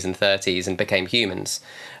 20s and 30s and became humans.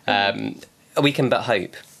 We can but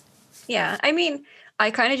hope. Yeah, I mean,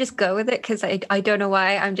 I kind of just go with it because I don't know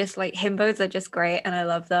why. I'm just like, himbos are just great and I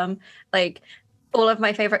love them. Like, all of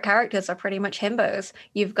my favorite characters are pretty much himbos.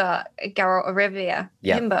 You've got Geralt of Rivia,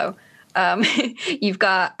 himbo. You've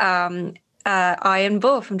got Iron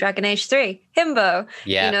Bull from Dragon Age 3, himbo.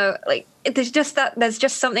 Yeah. You know, like, there's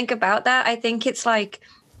just something about that. I think it's like,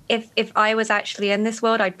 if I was actually in this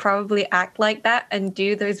world, I'd probably act like that and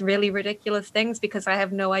do those really ridiculous things because I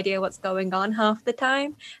have no idea what's going on half the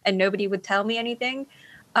time and nobody would tell me anything.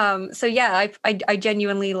 So yeah, I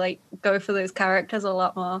genuinely like go for those characters a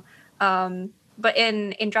lot more. But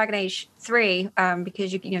in Dragon Age 3,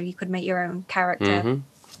 because you could make your own character,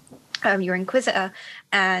 your Inquisitor,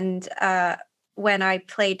 and when I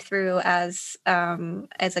played through as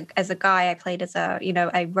a guy, I played as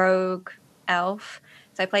a rogue elf.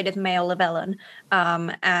 So I played as male Llewellyn,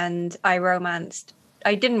 and I romanced.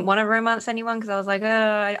 I didn't want to romance anyone because I was like,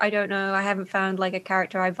 I don't know. I haven't found like a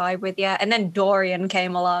character I vibe with yet. And then Dorian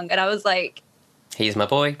came along, and I was like, he's my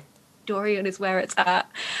boy. Dorian is where it's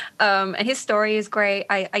at. And his story is great.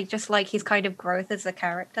 I just like his kind of growth as a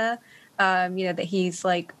character. That he's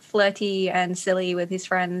like flirty and silly with his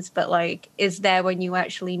friends, but like is there when you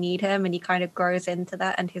actually need him, and he kind of grows into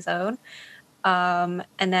that and his own. And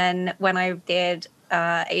then when I did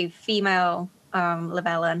a female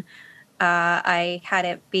Llewellyn, I had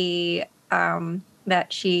it be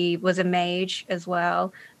that she was a mage as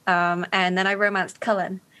well. And then I romanced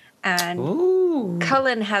Cullen. And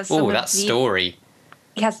Cullen has story.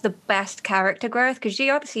 He has the best character growth because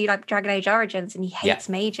you obviously like Dragon Age Origins and he hates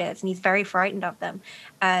mages and he's very frightened of them.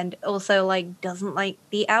 And also like doesn't like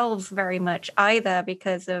the elves very much either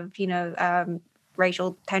because of,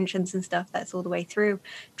 racial tensions and stuff that's all the way through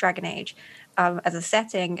Dragon Age. As a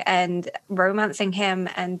setting, and romancing him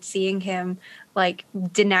and seeing him like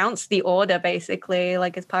denounce the order basically,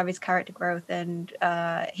 like as part of his character growth and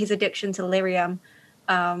his addiction to lyrium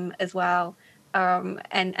as well,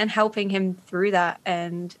 and helping him through that,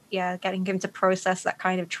 and getting him to process that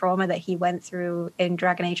kind of trauma that he went through in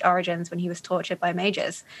Dragon Age Origins when he was tortured by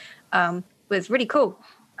mages was really cool.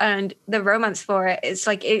 And the romance for it, it's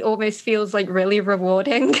like it almost feels like really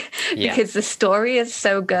rewarding because the story is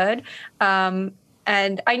so good. And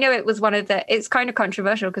I know it was it's kind of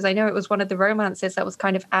controversial because I know it was one of the romances that was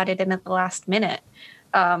kind of added in at the last minute.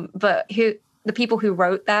 But the people who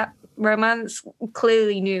wrote that romance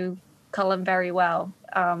clearly knew Cullen very well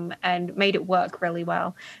and made it work really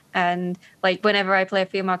well. And like whenever I play a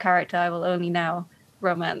female character, I will only now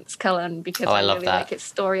romance Cullen because I really like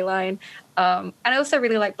its storyline. And I also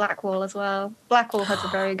really like Blackwall as well. Blackwall has a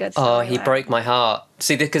very good story. Oh, he broke my heart.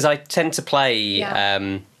 See, because I tend to play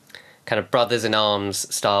kind of brothers in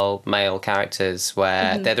arms style male characters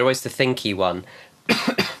where they're always the thinky one.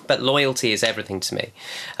 But loyalty is everything to me.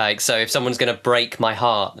 Like, so if someone's going to break my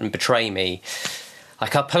heart and betray me, I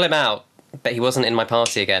can't pull him out, but he wasn't in my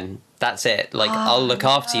party again. That's it. Like, I'll look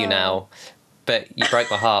after you now. but you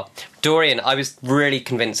broke my heart. Dorian, I was really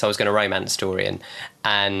convinced I was going to romance Dorian,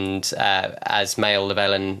 and as male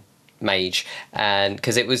Llewellyn mage, and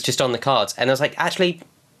because it was just on the cards, and I was like, actually,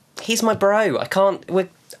 he's my bro. I can't.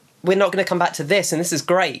 We're not going to come back to this, and this is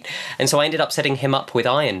great. And so I ended up setting him up with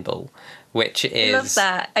Iron Bull, which is... I love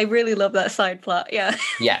that. I really love that side plot, yeah.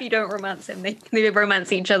 Yeah. If you don't romance him, they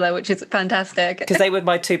romance each other, which is fantastic. Because they were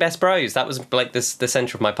my two best bros. That was like the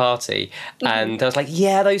centre of my party. And I was like,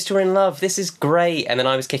 yeah, those two are in love. This is great. And then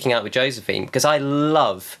I was kicking out with Josephine because I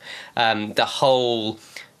love the whole...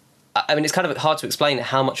 I mean, it's kind of hard to explain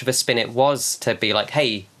how much of a spin it was to be like,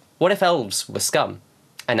 hey, what if elves were scum?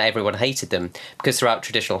 And everyone hated them, because throughout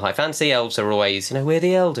traditional high fantasy, elves are always, we're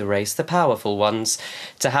the elder race, the powerful ones.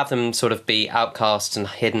 To have them sort of be outcast and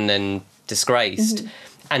hidden and disgraced,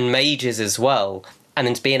 and mages as well, and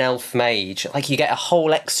then to be an elf mage, like you get a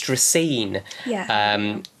whole extra scene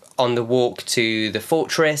on the walk to the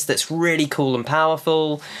fortress that's really cool and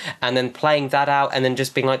powerful, and then playing that out, and then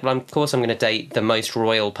just being like, well, of course I'm going to date the most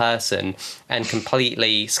royal person and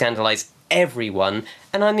completely scandalise everyone,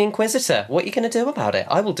 and I'm the Inquisitor. What are you going to do about it?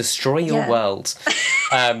 I will destroy your world.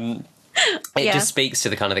 It just speaks to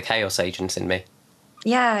the kind of the chaos agents in me.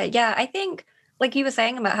 Yeah. I think, like you were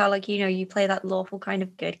saying about how, like, you play that lawful kind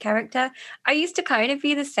of good character. I used to kind of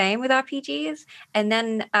be the same with RPGs, and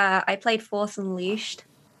then I played Force Unleashed.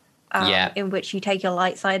 In which you take your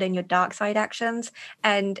light side and your dark side actions.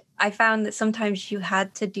 And I found that sometimes you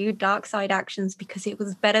had to do dark side actions because it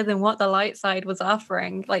was better than what the light side was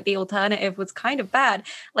offering. Like the alternative was kind of bad.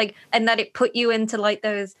 Like, and that it put you into like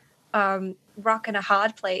those rock and a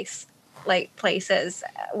hard place, like places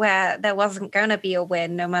where there wasn't going to be a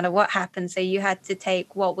win no matter what happened. So you had to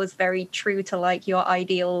take what was very true to like your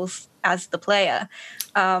ideals as the player.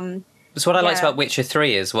 It's what I liked about Witcher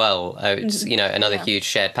 3 as well. It's, another huge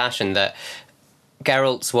shared passion that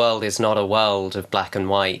Geralt's world is not a world of black and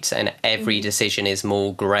white, and every decision is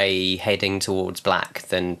more grey heading towards black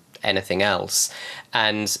than anything else.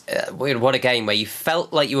 And what a game where you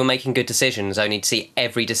felt like you were making good decisions only to see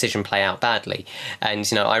every decision play out badly. And,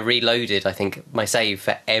 I reloaded, I think, my save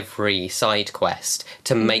for every side quest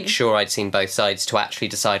to make sure I'd seen both sides to actually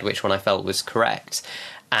decide which one I felt was correct.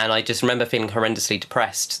 And I just remember feeling horrendously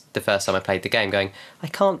depressed the first time I played the game, going, I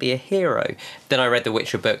can't be a hero. Then I read the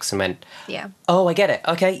Witcher books and went, oh, I get it.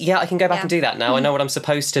 Okay, yeah, I can go back and do that now. I know what I'm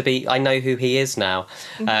supposed to be. I know who he is now.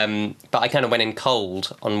 But I kind of went in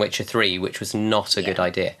cold on Witcher 3, which was not a good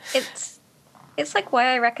idea. It's like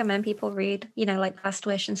why I recommend people read, like Last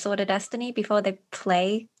Wish and Sword of Destiny before they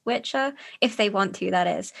play Witcher, if they want to, that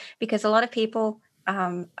is. Because a lot of people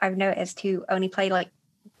I've noticed who only play like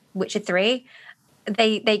Witcher 3,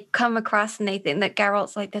 they come across and they think that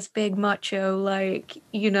Geralt's like this big macho, like,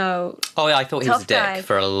 Oh, yeah, I thought he was a dick guy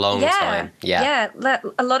for a long time. Yeah.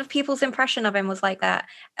 A lot of people's impression of him was like that.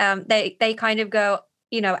 They kind of go,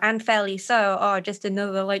 and fairly so, just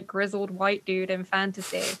another like grizzled white dude in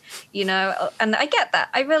fantasy, and I get that.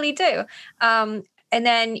 I really do. And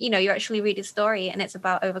then, you actually read his story and it's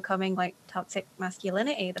about overcoming like toxic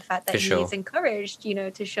masculinity, the fact that he's encouraged,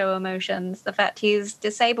 to show emotions, the fact he's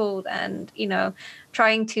disabled and,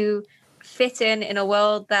 trying to fit in a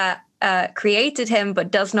world that created him but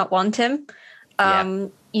does not want him,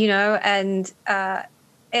 and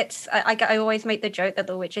it's, I always make the joke that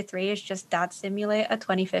The Witcher 3 is just Dad Simulator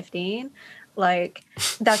 2015. Like,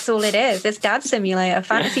 that's all it is. It's Dad Simulator,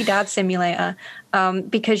 fantasy Dad Simulator,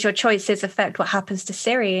 because your choices affect what happens to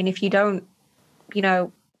Ciri. And if you don't,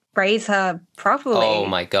 raise her properly. Oh,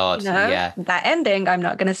 my God. Yeah. That ending, I'm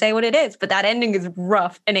not going to say what it is, but that ending is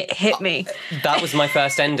rough and it hit me. That was my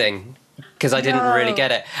first ending. Because I didn't really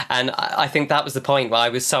get it. And I think that was the point where I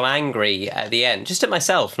was so angry at the end, just at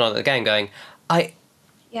myself, not at the game, going, I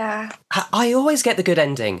always get the good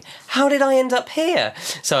ending. How did I end up here?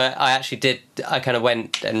 So I actually I kind of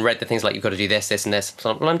went and read the things like, you've got to do this, this, and this.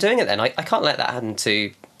 So, well, I'm doing it then. I can't let that happen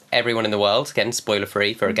to everyone in the world. Again,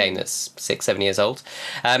 spoiler-free for a game that's 6-7 years old.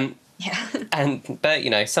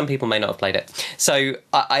 But, some people may not have played it. So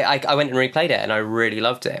I went and replayed it, and I really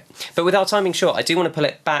loved it. But with our timing short, I do want to pull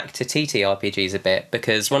it back to TTRPGs a bit,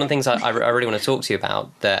 because one of the things I really want to talk to you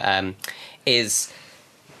about that is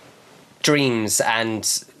dreams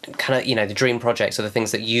and kind of, the dream projects are the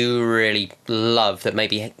things that you really love that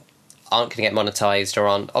maybe aren't going to get monetized or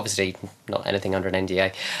aren't, obviously not anything under an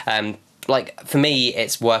NDA. Like, for me,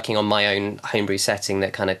 it's working on my own homebrew setting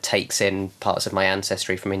that kind of takes in parts of my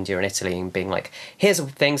ancestry from India and Italy and being like, here's a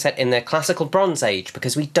thing set in the classical Bronze Age,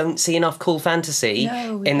 because we don't see enough cool fantasy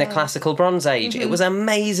in the classical Bronze Age. It was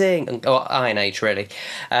amazing. Or Iron Age, really.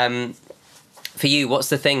 For you, what's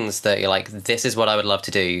the things that you're like, this is what I would love to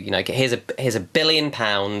do? You know, here's £1 billion,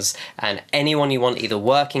 and anyone you want, either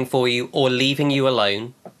working for you or leaving you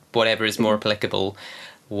alone, whatever is more applicable.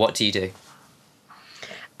 What do you do?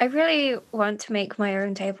 I really want to make my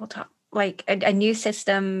own tabletop, like a new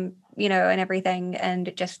system, you know, and everything,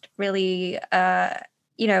 and just really,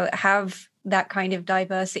 you know, have that kind of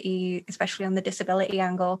diversity, especially on the disability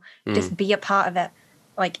angle, just be a part of it.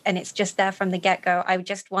 Like, and it's just there from the get-go. I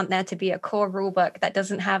just want there to be a core rule book that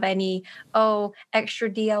doesn't have any, extra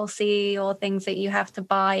DLC or things that you have to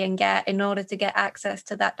buy and get in order to get access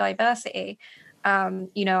to that diversity.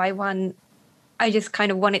 You know, I just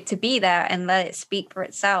kind of want it to be there and let it speak for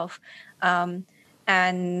itself. I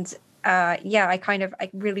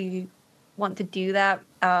really want to do that.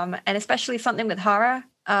 And especially something with horror.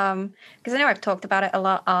 Because I know I've talked about it a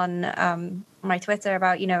lot on my Twitter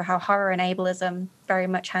about, you know, how horror and ableism very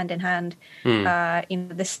much hand in hand. You know,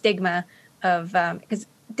 the stigma of, because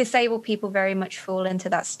disabled people very much fall into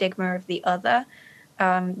that stigma of the other,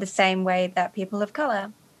 the same way that people of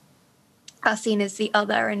color are seen as the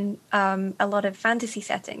other in a lot of fantasy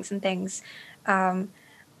settings and things. You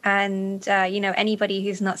know, anybody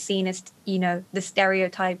who's not seen as, you know, the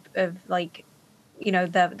stereotype of, like, you know,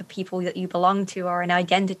 the people that you belong to or an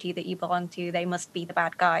identity that you belong to, they must be the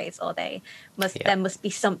bad guys, or there must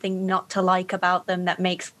be something not to like about them that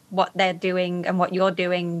makes what they're doing and what you're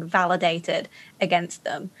doing validated against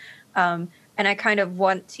them. And I kind of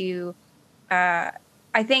want to,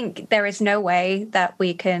 I think there is no way that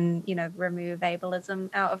we can, you know, remove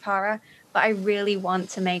ableism out of horror, but I really want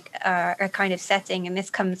to make a kind of setting, and this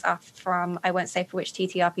comes off from, I won't say for which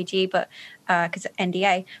TTRPG, but because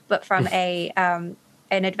NDA, but from an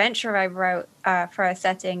adventure I wrote for a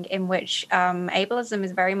setting in which ableism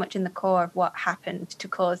is very much in the core of what happened to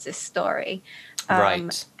cause this story.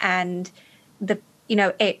 Right. And you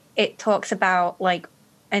know, it talks about, like,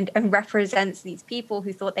 and represents these people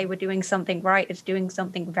who thought they were doing something right as doing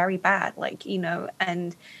something very bad, like, you know,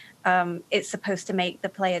 and it's supposed to make the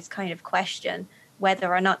players kind of question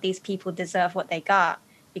whether or not these people deserve what they got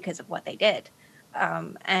because of what they did.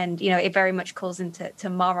 And, you know, it very much calls into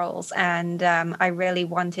morals. And I really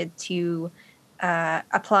wanted to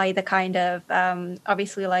apply the kind of,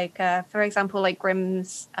 obviously, like, for example, like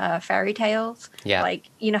Grimm's fairy tales. Yeah.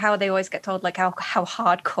 Like, you know how they always get told, like, how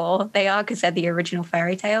hardcore they are because they're the original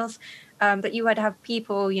fairy tales. But you would have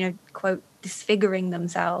people, you know, quote, disfiguring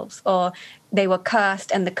themselves, or they were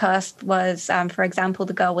cursed, and the curse was, for example,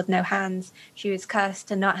 the girl with no hands. She was cursed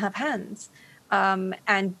to not have hands.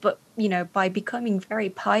 But, you know, by becoming very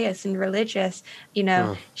pious and religious, you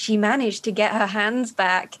know, she managed to get her hands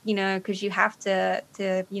back, you know, because you have to,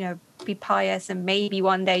 you know, be pious and maybe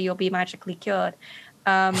one day you'll be magically cured.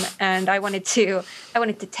 And I wanted to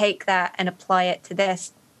take that and apply it to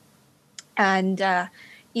this and,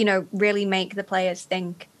 you know, really make the players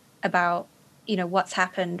think about, you know, what's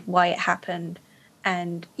happened, why it happened,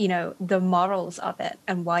 and, you know, the morals of it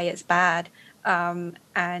and why it's bad. And,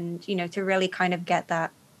 you know, to really kind of get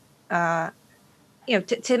that, you know,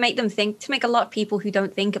 to make them think, to make a lot of people who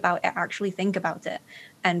don't think about it actually think about it,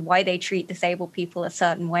 and why they treat disabled people a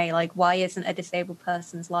certain way. Like, why isn't a disabled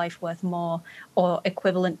person's life worth more or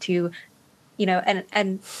equivalent to, you know,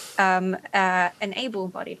 an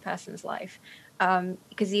able-bodied person's life?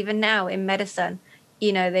 Because even now in medicine,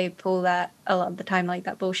 you know, they pull that a lot of the time, like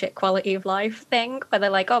that bullshit quality of life thing, where they're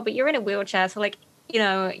like, oh, but you're in a wheelchair, so, like, you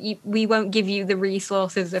know, we won't give you the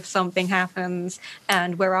resources if something happens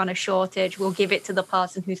and we're on a shortage. We'll give it to the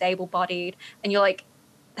person who's able-bodied. And you're like,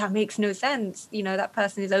 that makes no sense. You know, that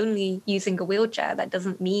person is only using a wheelchair. That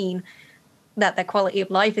doesn't mean that their quality of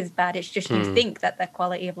life is bad. It's just you think that their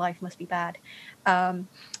quality of life must be bad. So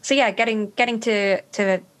yeah, getting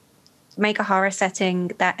to make a horror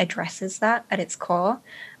setting that addresses that at its core.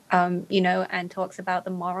 You know, and talks about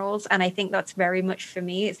the morals. And I think that's very much, for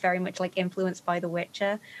me, it's very much like influenced by The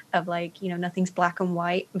Witcher, of, like, you know, nothing's black and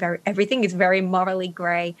white. Everything is very morally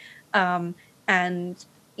gray. And,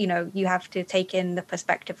 you know, you have to take in the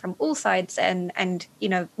perspective from all sides and, you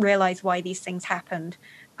know, realize why these things happened.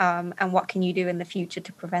 And what can you do in the future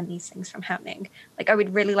to prevent these things from happening? Like, I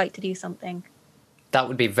would really like to do something that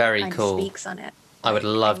would be very cool. Speaks on it. I would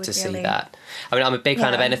love to see that. I mean, I'm a big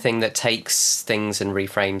fan of anything that takes things and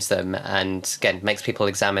reframes them, and again, makes people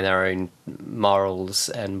examine their own morals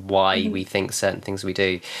and why we think certain things we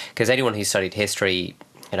do. Because anyone who's studied history,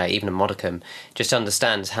 you know, even a modicum, just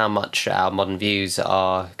understands how much our modern views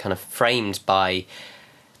are kind of framed by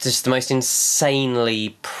just the most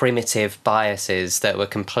insanely primitive biases that were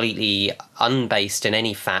completely unbased in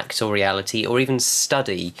any fact or reality or even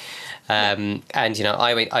study. And, you know,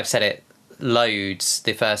 I've said it loads.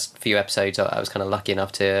 The first few episodes, I was kind of lucky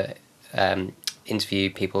enough to interview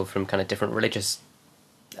people from kind of different religious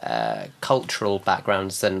cultural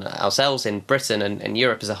backgrounds than ourselves in Britain and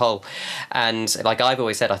Europe as a whole. And like I've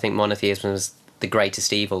always said, I think monotheism was the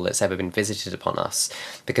greatest evil that's ever been visited upon us,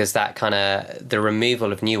 because that kind of the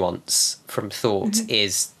removal of nuance from thought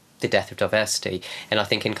is the death of diversity. And I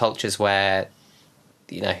think in cultures where,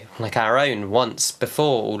 you know, like our own, once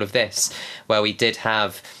before all of this, where we did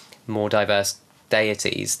have more diverse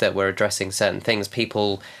deities that were addressing certain things,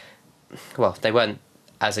 people, well, they weren't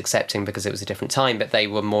as accepting because it was a different time, but they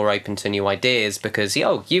were more open to new ideas because,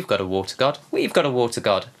 oh, you've got a water god, we've got a water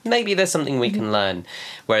god, maybe there's something we can learn.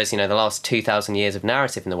 Whereas, you know, the last 2,000 years of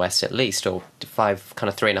narrative in the West, at least, or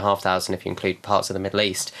 3,500 if you include parts of the Middle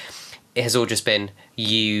East, it has all just been,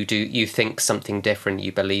 you think something different,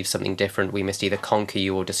 you believe something different, we must either conquer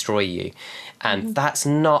you or destroy you. And that's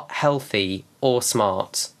not healthy or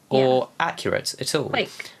smart or accurate at all.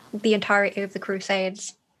 Like the entirety of the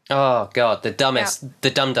Crusades. Oh God, the dumbest, the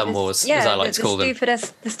dumb wars, as I like to call them.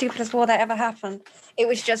 The stupidest war that ever happened. It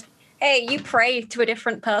was just, hey, you pray to a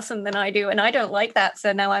different person than I do, and I don't like that,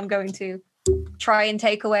 so now I'm going to try and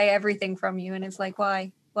take away everything from you. And it's like,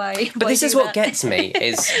 why? But this is what gets me,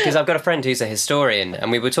 is because I've got a friend who's a historian,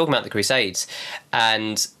 and we were talking about the Crusades,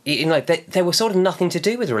 and you know, they were sort of nothing to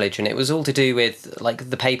do with religion. It was all to do with like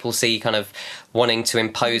the papacy kind of wanting to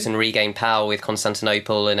impose and regain power with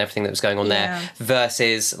Constantinople and everything that was going on there,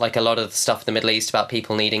 versus like a lot of the stuff in the Middle East about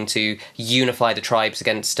people needing to unify the tribes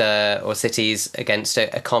against or cities against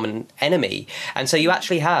a common enemy. And so you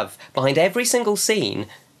actually have behind every single scene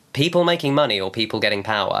people making money or people getting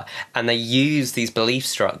power, and they use these belief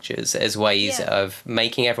structures as ways of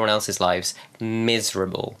making everyone else's lives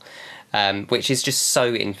miserable, which is just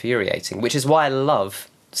so infuriating, which is why I love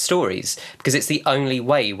stories, because it's the only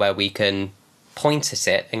way where we can point at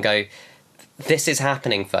it and go, this is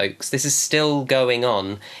happening, folks, this is still going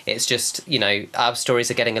on. It's just, you know, our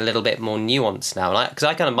stories are getting a little bit more nuanced now. Because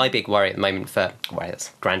I kind of, my big worry at the moment that's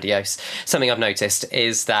grandiose, something I've noticed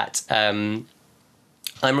is that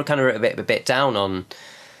I'm kind of a bit down on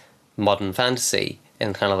modern fantasy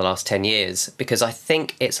in kind of the last 10 years, because I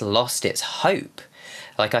think it's lost its hope.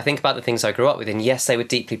 Like, I think about the things I grew up with, and yes, they were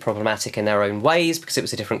deeply problematic in their own ways because it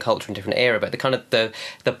was a different culture and different era, but the kind of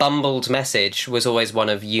the bumbled message was always one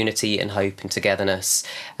of unity and hope and togetherness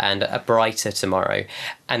and a brighter tomorrow.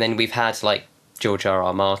 And then we've had, like, George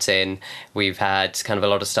R.R. Martin, we've had kind of a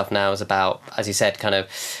lot of stuff now is about, as you said, kind of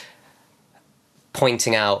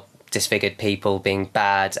pointing out disfigured people being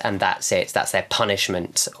bad, and that's it, that's their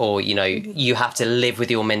punishment, or, you know, you have to live with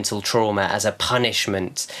your mental trauma as a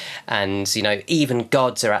punishment, and, you know, even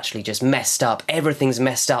gods are actually just messed up, everything's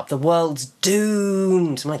messed up, the world's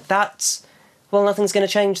doomed. I'm like, well, nothing's going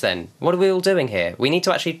to change then. What are we all doing here? We need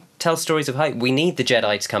to actually tell stories of hope. We need the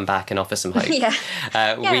Jedi to come back and offer some hope. We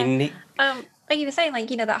need like you were saying, like,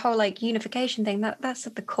 you know, that whole like unification thing, that's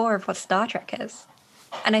at the core of what Star Trek is.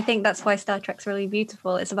 And I think that's why Star Trek's really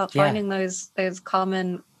beautiful. It's about finding those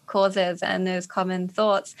common causes and those common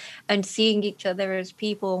thoughts and seeing each other as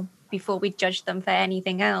people before we judge them for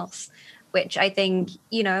anything else, which I think,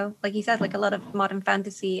 you know, like you said, like a lot of modern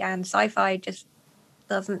fantasy and sci-fi just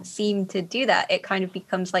doesn't seem to do that. It kind of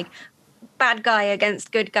becomes like bad guy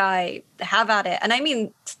against good guy, have at it. And I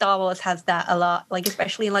mean, Star Wars has that a lot, like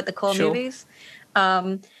especially in like the core movies.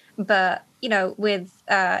 But, you know, with...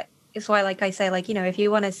 it's why, like I say, like, you know, if you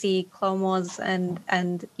want to see Clone Wars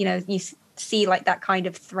and you know, you see like that kind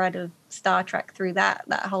of thread of Star Trek through that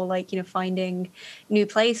whole, like, you know, finding new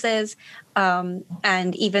places.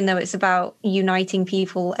 And even though it's about uniting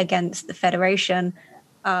people against the Federation,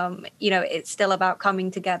 you know, it's still about coming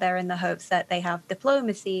together in the hopes that they have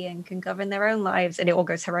diplomacy and can govern their own lives. And it all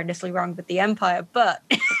goes horrendously wrong with the Empire. But,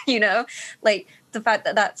 you know, like, the fact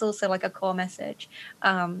that that's also like a core message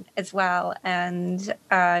as well, and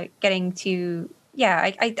getting to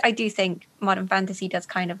I do think modern fantasy does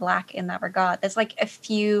kind of lack in that regard. There's like a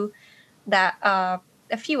few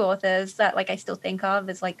authors that like I still think of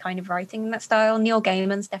as like kind of writing in that style. Neil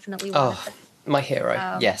Gaiman's definitely one of them. My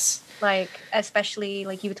hero. Yes, like especially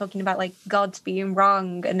like you were talking about like gods being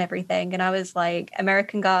wrong and everything, and I was like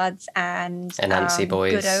American Gods and Anansi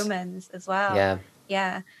Boys, Good Omens as well.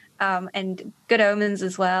 Yeah. And Good Omens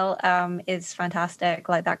as well is fantastic,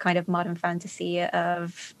 like that kind of modern fantasy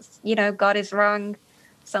of, you know, God is wrong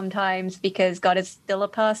sometimes because God is still a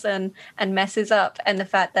person and messes up, and the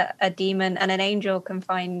fact that a demon and an angel can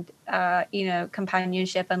find, you know,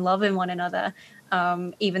 companionship and love in one another,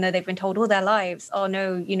 even though they've been told all their lives, oh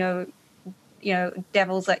no, you know,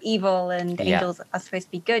 devils are evil and angels are supposed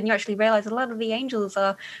to be good, and you actually realize a lot of the angels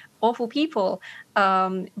are awful people,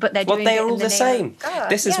 but they're Well, doing they it are in all the name same. of God.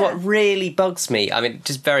 This is what really bugs me. I mean,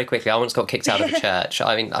 just very quickly, I once got kicked out of a church.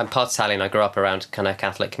 I mean, I'm part Italian. I grew up around kind of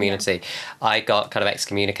Catholic community. I got kind of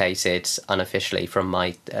excommunicated unofficially from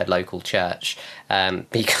my local church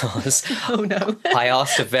because Oh no. I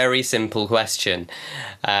asked a very simple question.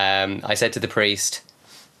 I said to the priest,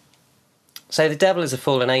 so the devil is a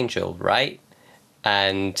fallen angel, right?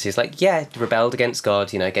 And he's like, yeah, rebelled against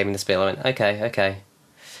God, gave me the spiel. I went, okay.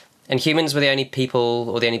 And humans were the only people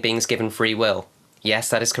or the only beings given free will. Yes,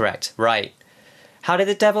 that is correct. Right. How did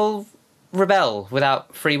the devil rebel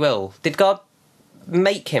without free will? Did God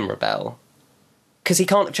make him rebel? Because he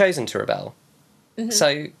can't have chosen to rebel. Mm-hmm.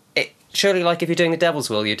 So surely, like, if you're doing the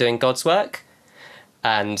devil's will, you're doing God's work.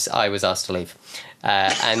 And I was asked to leave.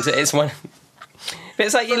 And it's one... But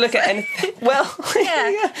it's like you look at anything... Well...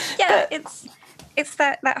 Yeah, it's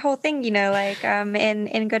that whole thing, like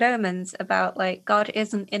in Good Omens about like God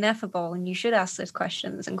isn't ineffable and you should ask those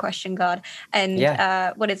questions and question God. And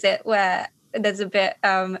what is it where there's a bit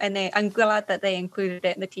I'm glad that they included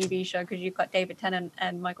it in the TV show because you've got David Tennant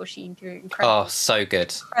and Michael Sheen doing incredible. Oh, so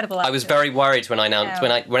good. Incredible actors. I was very worried when I announced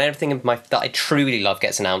when everything that I truly love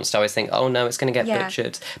gets announced. I always think, oh no, it's going to get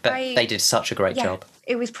butchered. But they did such a great job.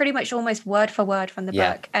 It was pretty much almost word for word from the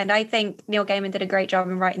book. And I think Neil Gaiman did a great job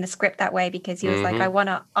in writing the script that way because he was like, I want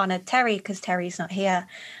to honor Terry because Terry's not here,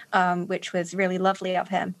 which was really lovely of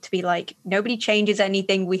him to be like, nobody changes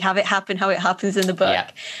anything. We have it happen how it happens in the book.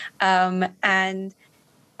 And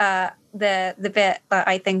the bit that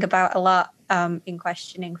I think about a lot in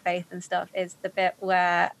questioning faith and stuff is the bit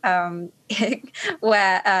where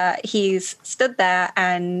he's stood there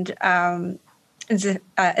and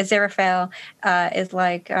Aziraphale is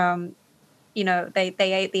like, they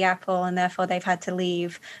ate the apple and therefore they've had to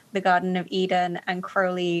leave the Garden of Eden. And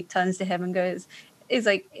Crowley turns to him and goes, is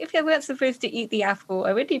like, if you weren't supposed to eat the apple,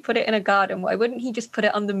 why would he put it in a garden? Why wouldn't he just put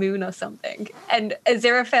it on the moon or something? And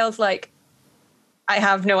Aziraphale's like, I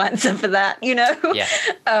have no answer for that,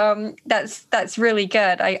 That's really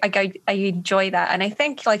good. I enjoy that. And I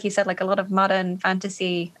think, like you said, like a lot of modern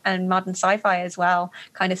fantasy and modern sci-fi as well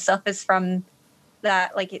kind of suffers from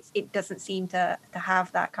that. Like it doesn't seem to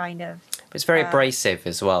have that kind of... But it's very abrasive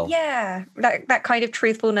as well. Yeah, that kind of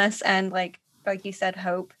truthfulness and like you said,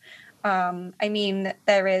 hope. I mean,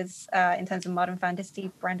 there is, in terms of modern fantasy,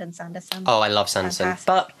 Brandon Sanderson. Oh, I love Sanderson.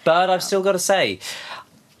 But I've still got to say...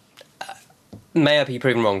 May I be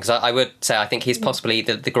proven wrong? Because I would say I think he's possibly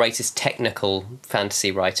the greatest technical fantasy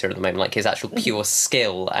writer at the moment. Like his actual pure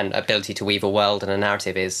skill and ability to weave a world and a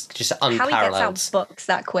narrative is just unparalleled. How he gets out books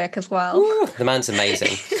that quick as well. Ooh, the man's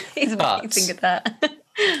amazing. He's amazing at that.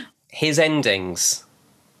 His endings.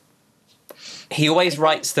 He always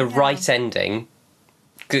writes the right ending.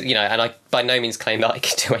 And I by no means claim that I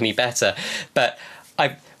could do any better, but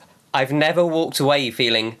I've never walked away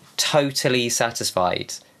feeling totally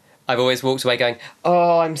satisfied. I've always walked away going,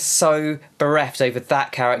 oh, I'm so bereft over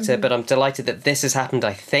that character, but I'm delighted that this has happened,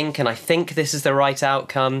 I think this is the right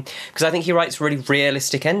outcome. Because I think he writes really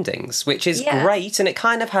realistic endings, which is great, and it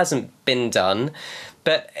kind of hasn't been done.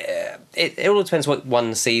 But it all depends what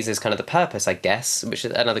one sees as kind of the purpose, I guess, which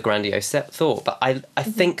is another grandiose thought. But I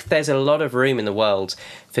think there's a lot of room in the world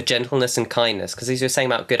for gentleness and kindness, because as you were saying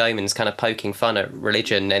about Good Omens kind of poking fun at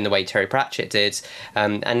religion in the way Terry Pratchett did,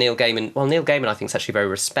 and Neil Gaiman I think is actually very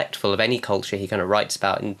respectful of any culture he kind of writes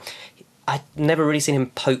about, and I've never really seen him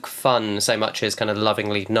poke fun so much as kind of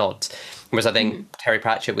lovingly nod, whereas I think Terry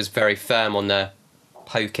Pratchett was very firm on the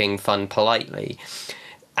poking fun politely.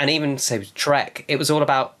 And even so, Trek, it was all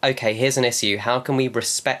about, okay, here's an issue. How can we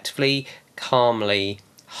respectfully, calmly,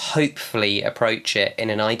 hopefully approach it in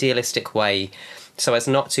an idealistic way so as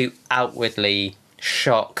not to outwardly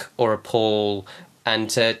shock or appall and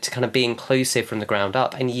to kind of be inclusive from the ground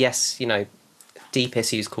up? And yes, deep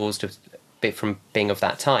issues caused a bit from being of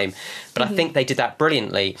that time. But I think they did that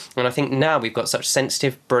brilliantly. And I think now we've got such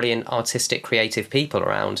sensitive, brilliant, artistic, creative people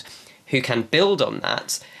around who can build on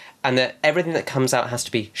that. And that everything that comes out has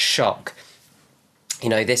to be shock.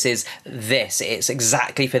 It's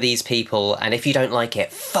exactly for these people, and if you don't like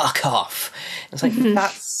it, fuck off. It's like,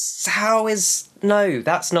 that's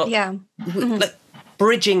not... Yeah. Like,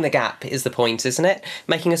 bridging the gap is the point, isn't it?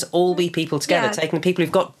 Making us all be people together, taking the people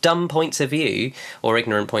who've got dumb points of view, or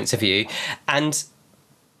ignorant points of view, and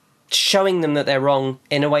showing them that they're wrong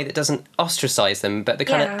in a way that doesn't ostracise them, but that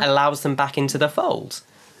kind of allows them back into the fold.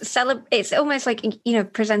 It's almost like,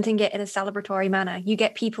 presenting it in a celebratory manner. You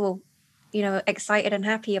get people, excited and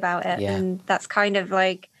happy about it. Yeah. And that's kind of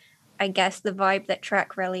like, I guess, the vibe that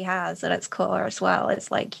Trek really has at its core as well. It's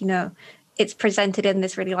like, it's presented in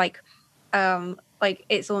this really like like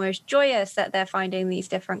it's almost joyous that they're finding these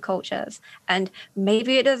different cultures. And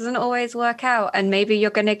maybe it doesn't always work out, and maybe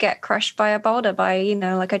you're going to get crushed by a boulder by, you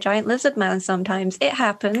know, like a giant lizard man. Sometimes it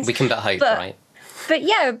happens. We can but hope, right? But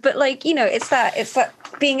yeah, but like, you know, it's that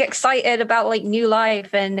being excited about like new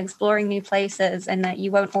life and exploring new places, and that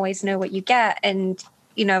you won't always know what you get, and,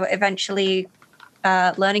 you know, eventually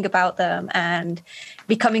learning about them and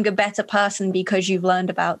becoming a better person because you've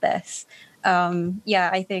learned about this.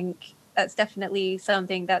 I think that's definitely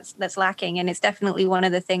something that's lacking, and it's definitely one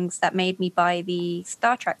of the things that made me buy the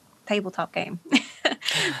Star Trek tabletop game.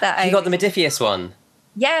 You got the Modiphius one?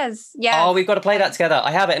 Yes. Oh, we've got to play that together.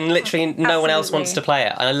 I have it, and literally no one else wants to play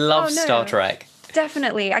it. And I love Star Trek.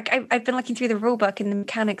 Definitely. I've been looking through the rulebook, and the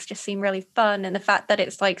mechanics just seem really fun, and the fact that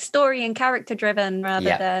it's like story and character driven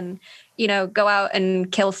rather than, you know, go out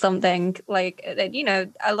and kill something, like, you know,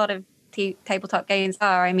 a lot of tabletop games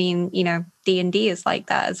are. I mean, you know, D&D is like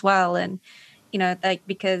that as well, and, you know, like,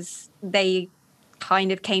 because they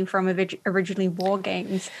kind of came from originally war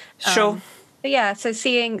games. Sure. But yeah, so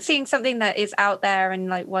seeing something that is out there and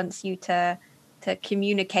like wants you to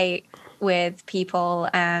communicate with people,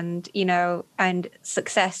 and, you know, and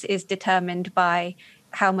success is determined by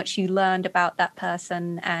how much you learned about that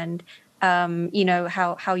person, and you know,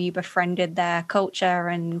 how you befriended their culture,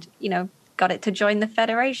 and, you know, got it to join the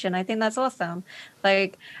Federation. I think that's awesome.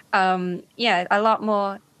 Like, a lot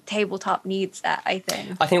more tabletop needs that, I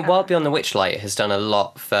think. Wild Beyond the Witchlight has done a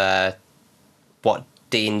lot for what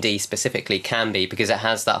D&D specifically can be, because it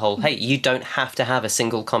has that whole, hey, you don't have to have a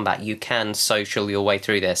single combat. You can social your way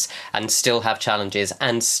through this and still have challenges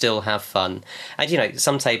and still have fun. And, you know,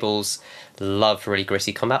 some tables love really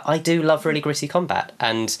gritty combat. I do love really gritty combat,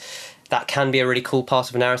 and that can be a really cool part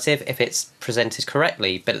of a narrative if it's presented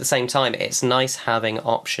correctly. But at the same time, it's nice having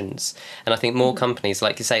options. And I think more companies,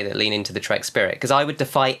 like you say, that lean into the Trek spirit, because I would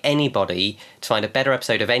defy anybody to find a better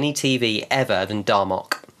episode of any TV ever than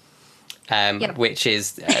Darmok. Which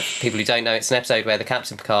is, people who don't know, it's an episode where the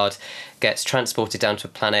Captain Picard gets transported down to a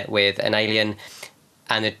planet with an alien,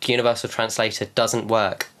 and the universal translator doesn't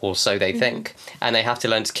work, or so they think, and they have to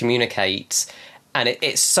learn to communicate. And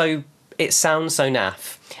it sounds so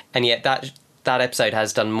naff, and yet that episode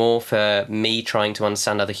has done more for me trying to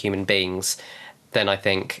understand other human beings than I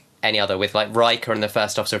think any other, with like Riker and the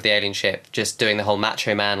first officer of the alien ship just doing the whole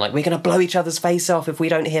macho man, like, we're going to blow each other's face off if we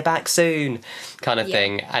don't hear back soon kind of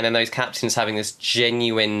thing. And then those captains having this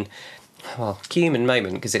genuine, human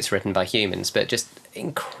moment, because it's written by humans, but just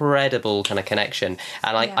incredible kind of connection.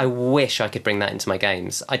 And I wish I could bring that into my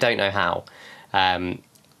games. I don't know how. I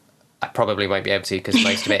probably won't be able to, because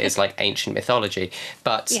most of it is like ancient mythology.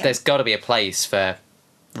 But there's got to be a place for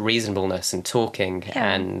reasonableness and talking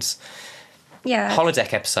and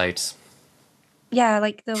holodeck episodes. Yeah,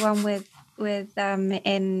 like the one with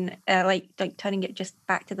in like turning it just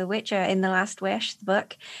back to The Witcher. In The Last Wish, the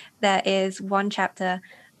book, there is one chapter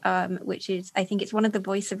which is, I think it's one of the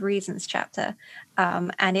Voice of Reasons chapter,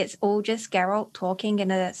 and it's all just Geralt talking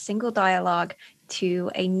in a single dialogue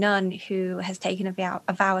to a nun who has taken a vow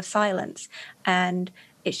of silence, and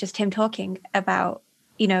it's just him talking about,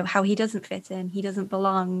 you know, how he doesn't fit in, he doesn't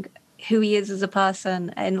belong, who he is as a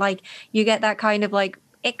person. And like, you get that kind of like,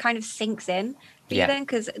 it kind of sinks in feeling,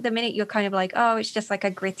 because the minute you're kind of like, oh, it's just like a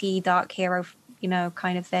gritty dark hero, you know,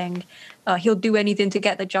 kind of thing, he'll do anything to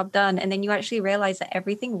get the job done, and then you actually realize that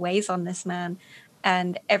everything weighs on this man,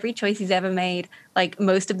 and every choice he's ever made, like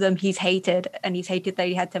most of them he's hated, and he's hated that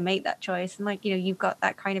he had to make that choice. And like, you know, you've got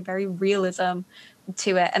that kind of very realism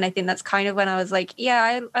to it. And I think that's kind of when I was like,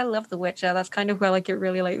 yeah, I love The Witcher. That's kind of where like it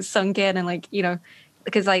really like sunk in, and like, you know,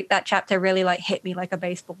 because like that chapter really like hit me like a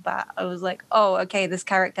baseball bat. I was like, oh, okay, this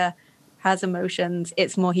character has emotions.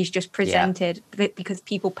 It's more he's just presented because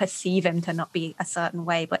people perceive him to not be a certain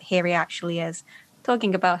way, but here he actually is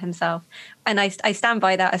talking about himself. And I stand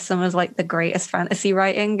by that as some of like the greatest fantasy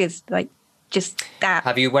writing is like just that.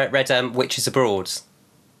 Have you read Witches Abroad?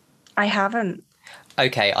 I haven't.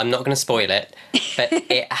 Okay, I'm not going to spoil it, but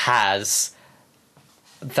it has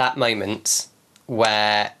that moment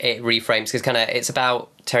where it reframes, because kind of it's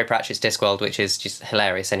about Terry Pratchett's Discworld, which is just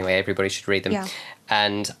hilarious anyway. Everybody should read them. Yeah.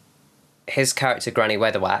 And his character, Granny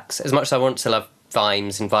Weatherwax, as much as I want to love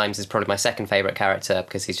Vimes, and Vimes is probably my second favourite character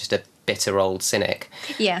because he's just a bitter old cynic.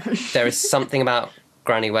 Yeah. There is something about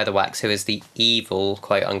Granny Weatherwax, who is the evil,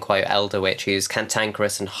 quote-unquote, elder witch, who's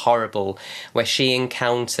cantankerous and horrible, where she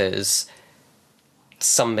encounters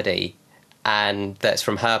somebody and that's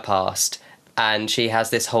from her past, and she has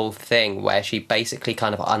this whole thing where she basically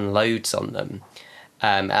kind of unloads on them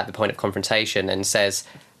at the point of confrontation and says,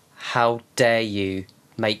 how dare you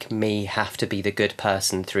make me have to be the good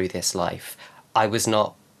person through this life? I was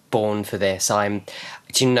not born for this.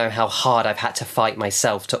 Do you know how hard I've had to fight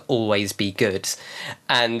myself to always be good?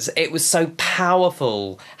 And it was so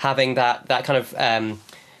powerful having that kind of,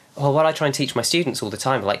 well, what I try and teach my students all the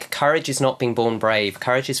time, like, courage is not being born brave.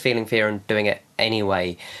 Courage is feeling fear and doing it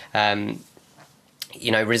anyway.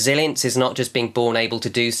 Resilience is not just being born able to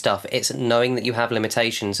do stuff. It's knowing that you have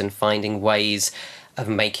limitations and finding ways of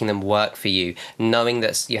making them work for you. Knowing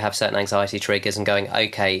that you have certain anxiety triggers and going,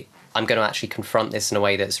 okay, I'm going to actually confront this in a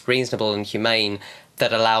way that's reasonable and humane,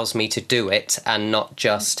 that allows me to do it and not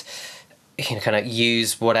just, kind of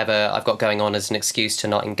use whatever I've got going on as an excuse to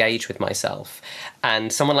not engage with myself.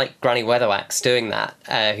 And someone like Granny Weatherwax doing that,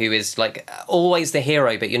 who is like always the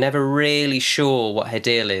hero, but you're never really sure what her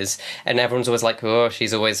deal is. And everyone's always like, oh,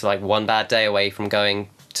 she's always like one bad day away from going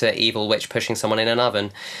to evil witch pushing someone in an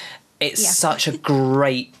oven. It's such a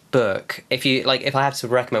great book. If I have to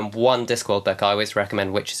recommend one Discworld book, I always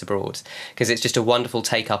recommend Witches Abroad, because it's just a wonderful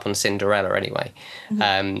take up on Cinderella anyway.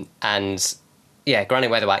 Mm-hmm. And yeah, Granny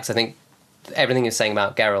Weatherwax, I think everything you're saying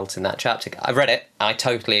about Geralt in that chapter, I've read it, I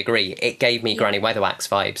totally agree. It gave me Granny Weatherwax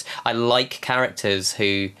vibes. I like characters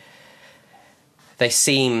who, they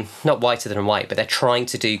seem not whiter than white, but they're trying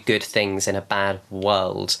to do good things in a bad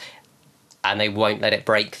world, and they won't let it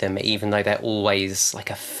break them, even though they're always like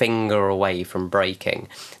a finger away from breaking.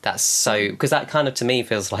 That's so, because that kind of, to me,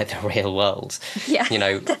 feels like the real world. Yeah,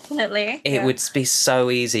 definitely. It would be so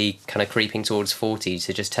easy, kind of creeping towards 40,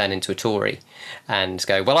 to just turn into a Tory and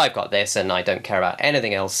go, well, I've got this and I don't care about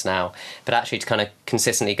anything else now. But actually to kind of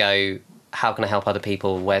consistently go, how can I help other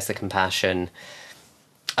people? Where's the compassion?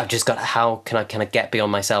 I've just got, how can I kind of get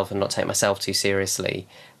beyond myself and not take myself too seriously?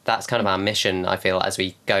 That's kind of our mission, I feel, as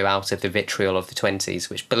we go out of the vitriol of the 20s,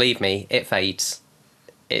 which, believe me, it fades.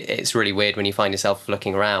 It's really weird when you find yourself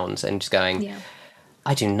looking around and just going,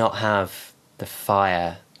 I do not have the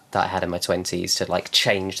fire that I had in my 20s to, like,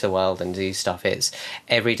 change the world and do stuff. It's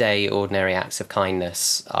everyday, ordinary acts of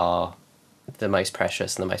kindness are the most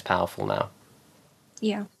precious and the most powerful now.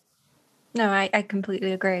 Yeah. No, I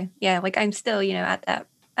completely agree. Yeah, like, I'm still, at that.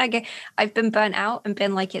 I've been burnt out and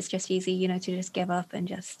been like, it's just easy, to just give up and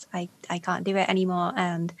just, I can't do it anymore.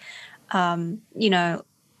 And,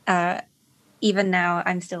 even now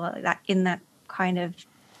I'm still like that, in that kind of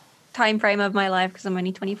time frame of my life, because I'm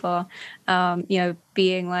only 24,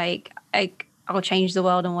 being like, I'll change the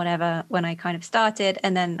world and whatever, when I kind of started.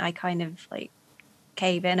 And then I kind of like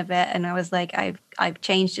cave in a bit, and I was like, I've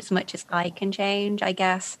changed as much as I can change, I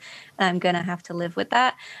guess. And I'm going to have to live with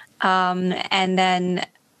that. And then,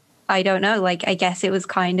 I don't know, like, I guess it was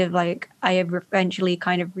kind of like I have eventually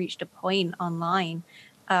kind of reached a point online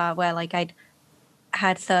where, like, I'd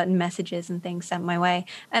had certain messages and things sent my way.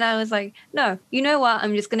 And I was like, no, you know what?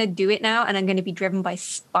 I'm just going to do it now. And I'm going to be driven by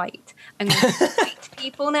spite. I'm going to spite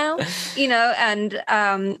people now,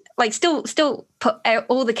 and like still put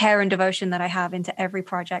all the care and devotion that I have into every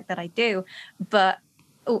project that I do. But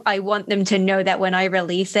I want them to know that when I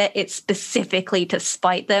release it, it's specifically to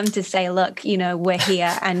spite them, to say, look, we're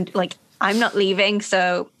here, and like, I'm not leaving,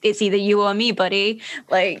 so it's either you or me, buddy.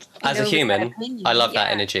 Like, as a human, I love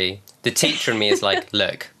that energy. The teacher in me is like,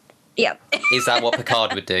 look, is that what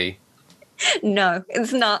Picard would do? No,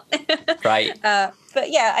 it's not. Right. But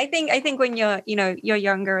yeah, I think when you're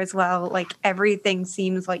younger as well, like, everything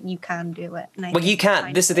seems like you can do it. And you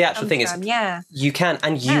can. This is the actual thing, is you can,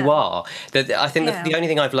 and you are. I think the only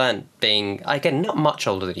thing I've learned, being, again, not much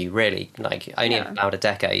older than you, really, like only about a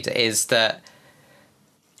decade, is that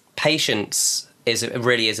patience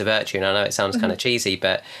really is a virtue. And I know it sounds kind of cheesy,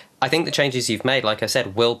 but I think the changes you've made, like I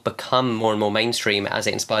said, will become more and more mainstream as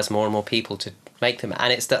it inspires more and more people to make them.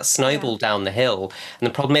 And it's that snowball down the hill. And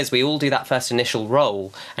the problem is, we all do that first initial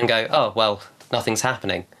roll and go, oh, well, nothing's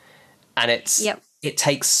happening. And it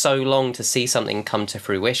takes so long to see something come to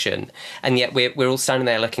fruition. And yet we're all standing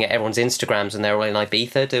there looking at everyone's Instagrams, and they're all in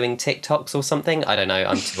Ibiza doing TikToks or something. I don't know,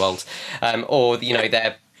 I'm too old. Or,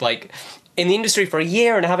 they're like in the industry for a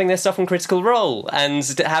year and having their stuff on Critical Role and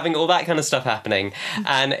having all that kind of stuff happening.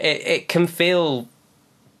 And it can feel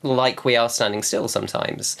like we are standing still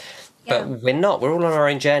sometimes. But we're not. We're all on our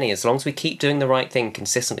own journey. As long as we keep doing the right thing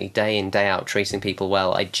consistently, day in, day out, treating people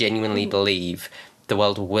well, I genuinely believe the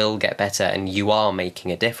world will get better, and you are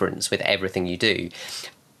making a difference with everything you do.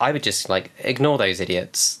 I would just, like, ignore those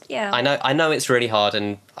idiots. Yeah. I know it's really hard,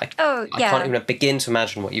 and I can't even begin to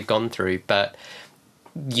imagine what you've gone through, but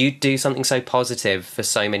you do something so positive for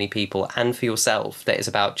so many people and for yourself that is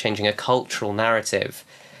about changing a cultural narrative.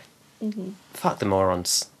 Mm-hmm. Fuck the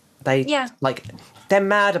morons. They're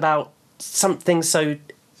mad about something so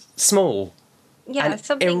small and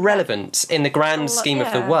irrelevant in the grand scheme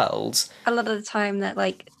of the world. A lot of the time that,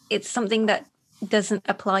 like, it's something that doesn't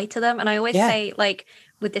apply to them. And I always say, like,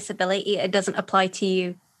 with disability, it doesn't apply to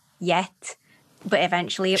you yet, but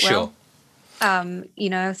eventually it will. You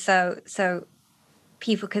know, so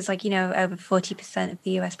people, because, like, you know, over 40% of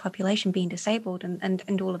the US population being disabled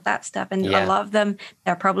and all of that stuff. And a lot of them,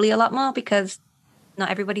 there are probably a lot more because not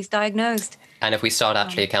everybody's diagnosed. And if we start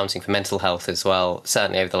actually accounting for mental health as well,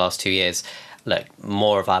 certainly over the last 2 years, look,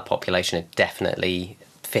 more of our population are definitely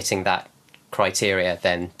fitting that criteria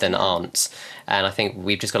than aren't. And I think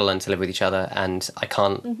we've just got to learn to live with each other. And I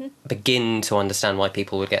can't begin to understand why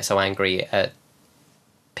people would get so angry at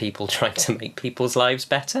people trying to make people's lives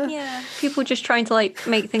better. Yeah, people just trying to, like,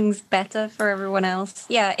 make things better for everyone else.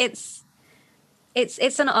 Yeah, it's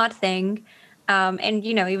an odd thing. And,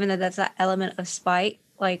 you know, even though there's that element of spite,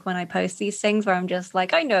 like when I post these things where I'm just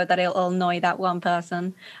like, I know that it'll annoy that one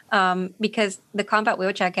person, because the combat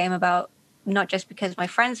wheelchair came about not just because my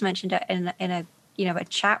friends mentioned it in a, you know, a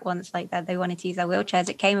chat once, like, that they wanted to use their wheelchairs.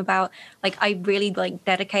 It came about, like, I really, like,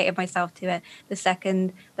 dedicated myself to it the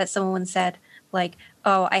second that someone said, like,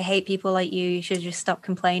 oh, I hate people like you. You should just stop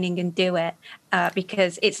complaining and do it,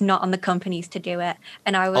 because it's not on the companies to do it.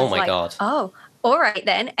 And I was like, God. Oh, all right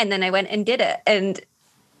then. And then I went and did it. And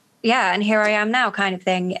yeah, and here I am now, kind of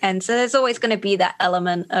thing. And so there's always going to be that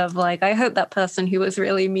element of, like, I hope that person who was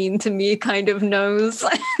really mean to me kind of knows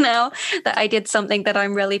now that I did something that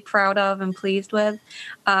I'm really proud of and pleased with.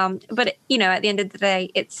 But, you know, at the end of the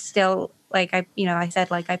day, it's still, like, I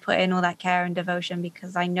said, like, I put in all that care and devotion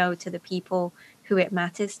because I know to the people who it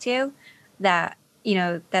matters to that, you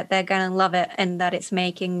know, that they're going to love it and that it's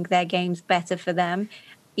making their games better for them.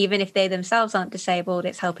 Even if they themselves aren't disabled,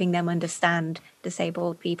 it's helping them understand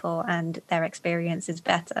disabled people and their experience is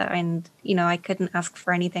better. And, you know, I couldn't ask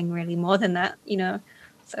for anything really more than that, you know.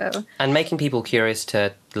 So, and making people curious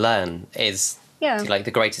to learn is like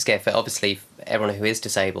the greatest gift. But obviously, everyone who is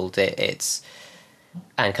disabled, it's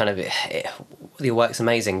and kind of your work's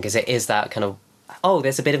amazing because it is that kind of, oh,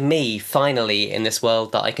 there's a bit of me finally in this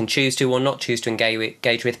world that I can choose to or not choose to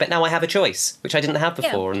engage with, but now I have a choice, which I didn't have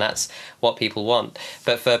before, and that's what people want.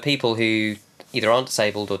 But for people who either aren't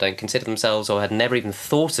disabled or don't consider themselves or had never even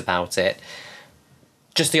thought about it,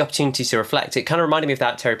 just the opportunity to reflect. It kind of reminded me of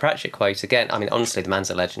that Terry Pratchett quote again. I mean, honestly, the man's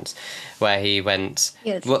a legend, where he went,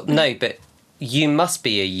 well, no, but you must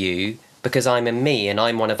be a you because I'm a me and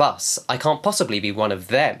I'm one of us. I can't possibly be one of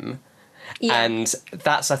them. Yeah. And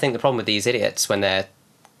that's, I think, the problem with these idiots when they're,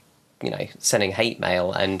 you know, sending hate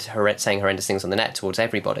mail and saying horrendous things on the net towards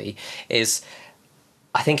everybody is,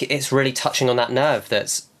 I think it's really touching on that nerve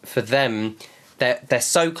that's, for them, they're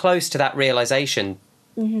so close to that realisation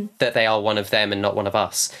that they are one of them and not one of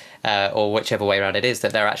us, or whichever way around it is,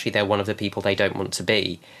 that they're one of the people they don't want to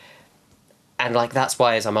be. And, like, that's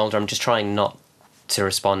why as I'm older, I'm just trying not to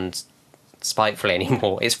respond spitefully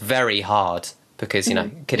anymore. It's very hard. Because, you know,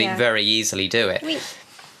 could very easily do it.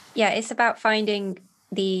 It's about finding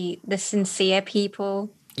the sincere people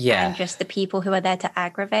and just the people who are there to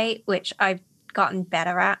aggravate, which I've gotten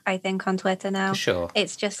better at, I think, on Twitter now. For sure.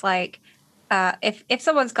 It's just like, if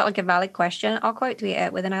someone's got, like, a valid question, I'll quote tweet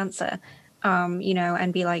it with an answer, you know,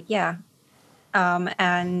 and be like, you know,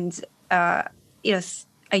 I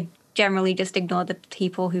generally just ignore the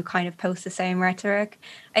people who kind of post the same rhetoric.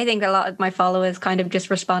 I think a lot of my followers kind of just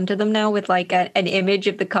respond to them now with, like, an image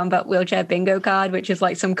of the combat wheelchair bingo card, which is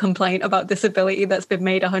like some complaint about disability that's been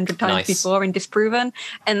made 100 times before and disproven.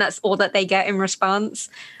 And that's all that they get in response.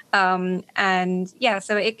 So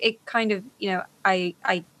it kind of, you know,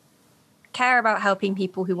 I care about helping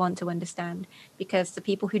people who want to understand, because the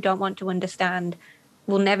people who don't want to understand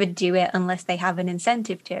will never do it unless they have an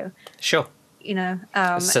incentive to. Sure. You know,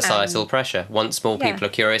 societal pressure. Once more people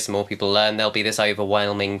are curious and more people learn, there'll be this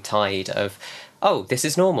overwhelming tide of, oh, this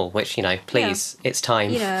is normal, which, you know, please, it's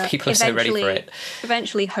time. You know, people are so ready for it.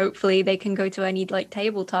 Eventually, hopefully, they can go to any, like,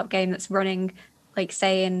 tabletop game that's running, like,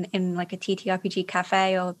 say, in like a TTRPG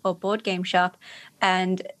cafe or board game shop,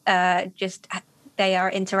 and just they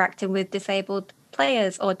are interacting with disabled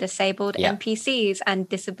players or disabled NPCs, and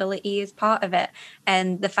disability is part of it.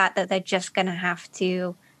 And the fact that they're just going to have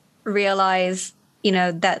to realize, you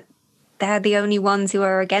know, that they're the only ones who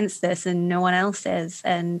are against this and no one else is,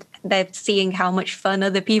 and they're seeing how much fun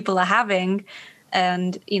other people are having,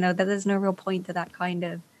 and, you know, that there's no real point to that kind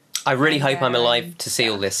of I really hope I'm alive to see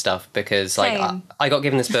all this stuff, because, like, I got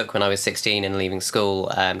given this book when I was 16 and leaving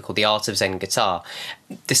school, called The Art of Zen Guitar.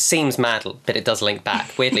 This seems mad, but it does link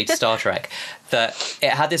back, weirdly, to Star Trek. That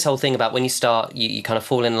it had this whole thing about when you start, you kind of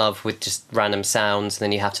fall in love with just random sounds, and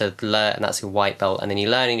then you have to learn, and that's your white belt, and then you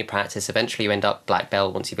learn and you practice. Eventually you end up black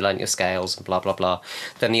belt once you've learned your scales and blah, blah, blah.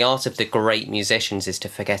 Then the art of the great musicians is to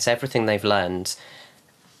forget everything they've learned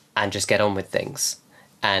and just get on with things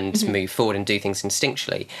and move forward and do things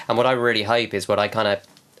instinctually. And what I really hope is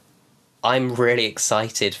I'm really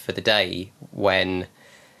excited for the day when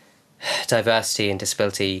diversity and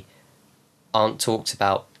disability aren't talked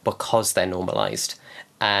about because they're normalised,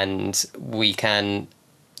 and we can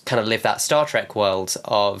kind of live that Star Trek world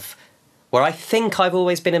of where I think I've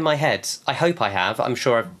always been in my head. I hope I have. I'm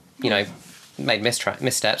sure I've, made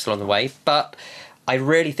missteps along the way, but I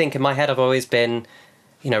really think in my head I've always been,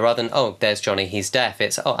 rather than, oh, there's Johnny, he's deaf,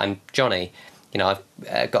 it's, oh, I'm Johnny. I've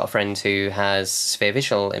got a friend who has severe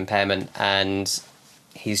visual impairment, and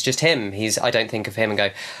he's just him. I don't think of him and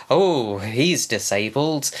go, oh, he's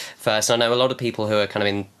disabled first. And I know a lot of people who are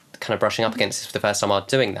kind of brushing up against this for the first time are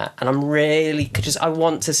doing that. And I'm really I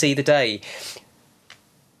want to see the day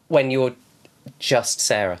when you're just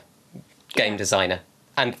Sarah, game designer.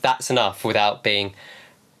 And that's enough without being,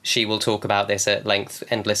 she will talk about this at length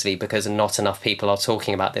endlessly, because not enough people are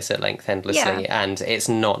talking about this at length endlessly, and it's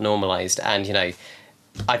not normalised. And,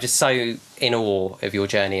 I'm just so in awe of your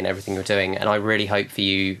journey and everything you're doing, and I really hope for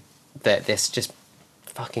you that this just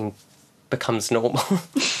fucking becomes normal.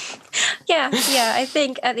 Yeah, I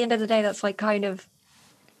think at the end of the day, that's kind of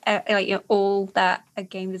all that a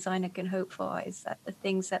game designer can hope for, is that the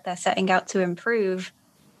things that they're setting out to improve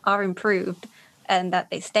are improved, and that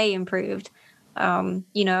they stay improved.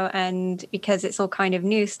 And because it's all kind of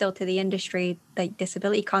new still to the industry, like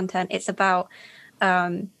disability content, it's about,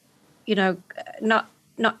 not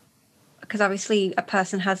because obviously a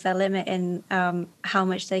person has their limit in how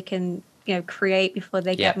much they can, create before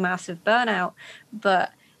they get massive burnout,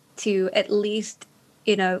 but to at least,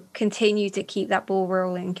 continue to keep that ball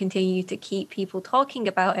rolling, continue to keep people talking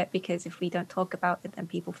about it, because if we don't talk about it, then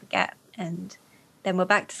people forget, and then we're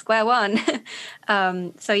back to square one.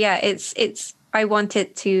 It's I want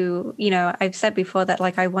it to, I've said before that,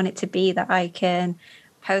 I want it to be that I can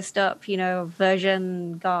post up,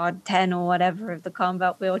 version 10 or whatever of the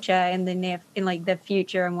combat wheelchair in the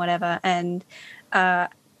future and whatever, and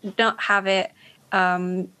not have it,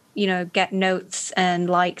 get notes and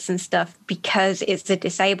likes and stuff because it's a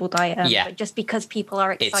disabled item, but just because people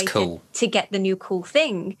are excited to get the new cool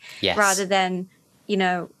thing, rather than,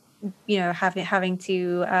 having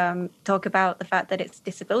to talk about the fact that it's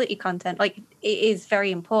disability content. It is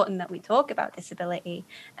very important that we talk about disability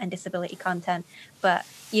and disability content, but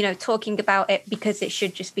talking about it because it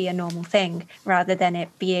should just be a normal thing, rather than it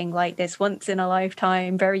being this once in a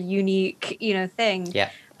lifetime, very unique, thing.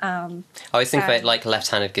 I always think of it like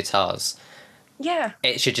left-handed guitars. Yeah,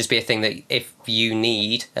 it should just be a thing that if you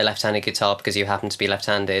need a left-handed guitar because you happen to be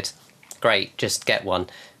left-handed, great, just get one.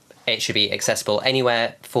 It should be accessible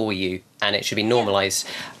anywhere for you, and it should be normalised.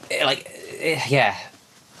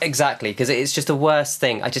 Exactly, because it's just the worst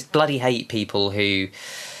thing. I just bloody hate people who...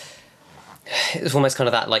 It's almost kind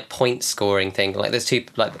of that, point scoring thing. There's two...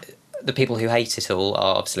 the people who hate it all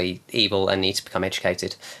are obviously evil and need to become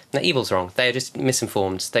educated. No, evil's wrong. They're just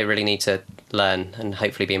misinformed. They really need to learn and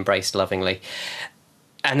hopefully be embraced lovingly.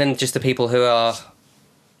 And then just the people who are...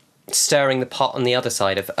 stirring the pot on the other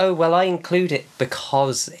side of, oh, well, I include it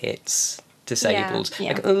because it's disabled.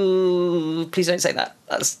 Oh, please don't say that.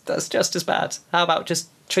 That's just as bad. How about just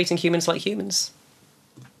treating humans like humans?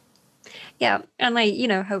 Yeah, and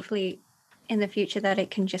hopefully in the future that it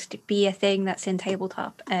can just be a thing that's in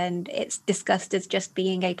tabletop, and it's discussed as just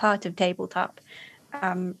being a part of tabletop,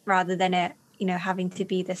 rather than it, having to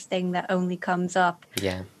be this thing that only comes up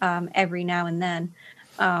every now and then.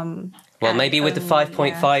 Well, maybe with the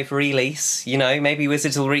 5.5 release, maybe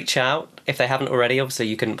Wizards will reach out if they haven't already. Obviously,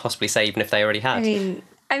 you couldn't possibly say even if they already had.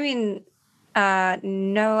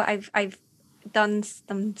 No, I've done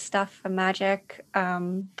some stuff for Magic.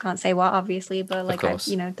 Can't say what, obviously, but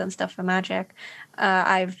I've done stuff for Magic.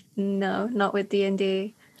 Not with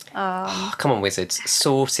D&D. Come on, Wizards,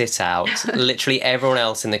 sort it out. Literally everyone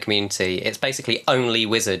else in the community. It's basically only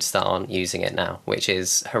Wizards that aren't using it now, which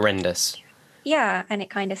is horrendous. Yeah, and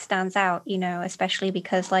it kind of stands out, especially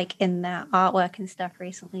because in the artwork and stuff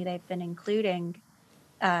recently, they've been including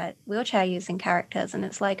wheelchair using characters, and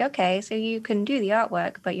it's okay, so you can do the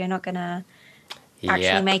artwork, but you're not going to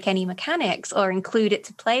actually make any mechanics or include it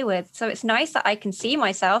to play with. So it's nice that I can see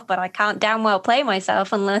myself, but I can't damn well play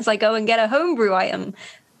myself unless I go and get a homebrew item,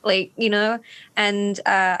 and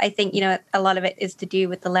I think, a lot of it is to do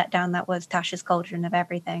with the letdown that was Tasha's Cauldron of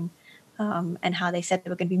Everything. And how they said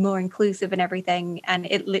they were going to be more inclusive and everything. And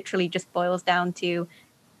it literally just boils down to,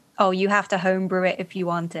 oh, you have to homebrew it if you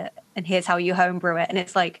want it. And here's how you homebrew it. And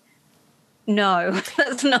it's no,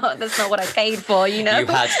 that's not what I paid for, you know? You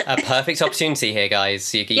had a perfect opportunity here,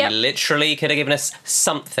 guys. You Yep. literally could have given us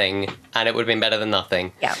something and it would have been better than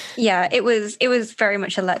nothing. Yeah, it was very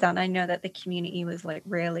much a letdown. I know that the community was like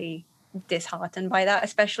really disheartened by that,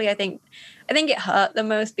 especially I think it hurt the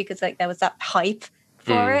most because like there was that hype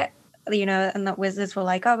for it, you know, and that Wizards were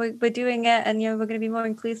like, oh, we're doing it, and you know, we're going to be more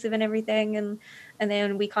inclusive and everything, and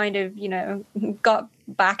then we kind of, you know, got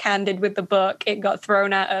backhanded with the book. It got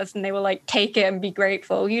thrown at us, and they were like, take it and be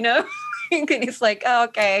grateful, you know. And it's like, oh,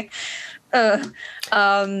 okay. So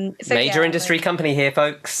Major industry company here,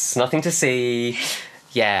 folks. Nothing to see.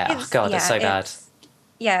 Yeah. Oh, God, that's so bad.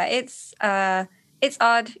 Yeah, it's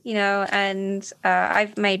odd, you know, and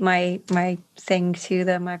I've made my thing to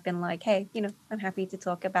them. I've been like, hey, you know, I'm happy to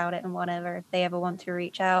talk about it and whatever if they ever want to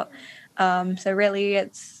reach out. So really,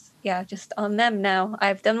 it's just on them now.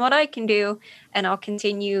 I've done what I can do, and I'll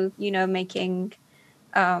continue, you know, making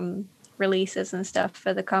releases and stuff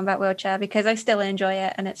for the Combat Wheelchair because I still enjoy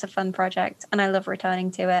it and it's a fun project and I love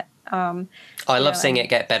returning to it. I love seeing it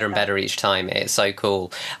get better and better each time. It's so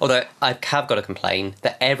cool. Although I have got to complain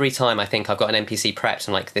that every time I think I've got an NPC prepped,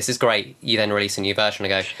 I'm like, this is great. You then release a new version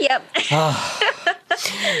and I go, yep.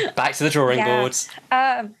 Back to the drawing boards.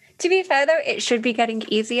 To be fair, though, it should be getting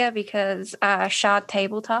easier because Shard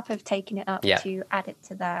Tabletop have taken it up to add it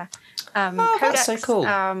to their codex. That's so cool.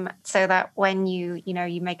 So that when you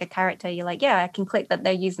make a character, you're like, yeah, I can click that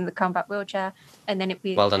they're using the Combat Wheelchair, and then it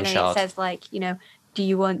says like, you know, do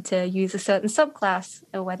you want to use a certain subclass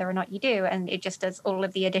or whether or not you do, and it just does all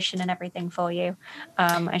of the addition and everything for you.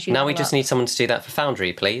 Now we just need someone to do that for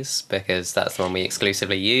Foundry, please, because that's the one we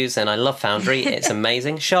exclusively use, and I love Foundry. It's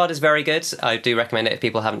amazing. Shard is very good. I do recommend it if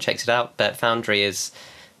people haven't checked it out, but Foundry is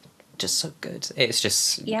just so good. It's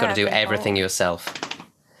just got to do everything yourself.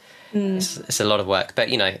 It's a lot of work, but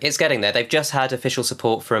you know, it's getting there. They've just had official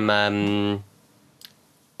support from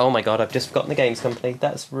oh my God, I've just forgotten the games company.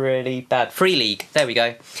 That's really bad. Free League. There we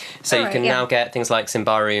go. So you can now get things like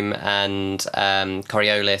Symbaroum and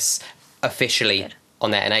Coriolis officially on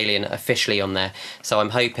there, and Alien officially on there. So I'm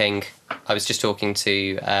hoping, I was just talking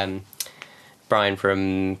to Brian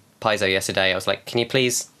from Paizo yesterday. I was like, can you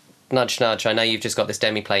please nudge, I know you've just got this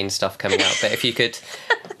Demiplane stuff coming out, but if you could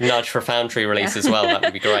nudge for Foundry release as well, that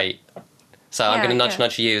would be great. So I'm going to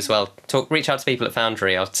nudge you as well. Reach out to people at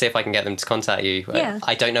Foundry. I'll see if I can get them to contact you. Yeah.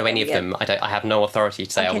 I don't know any of them. I have no authority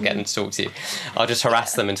to say I will get them to talk to you. I'll just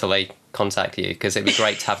harass them until they contact you because it'd be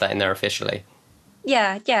great to have that in there officially.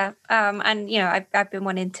 Yeah. And you know, I've been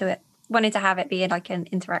wanting to have it be like an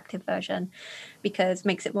interactive version because it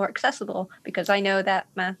makes it more accessible. Because I know that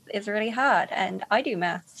math is really hard, and I do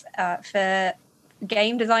maths for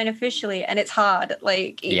game design officially, and it's hard.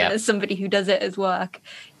 Like even as somebody who does it as work,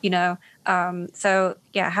 you know. So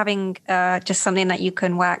yeah, having just something that you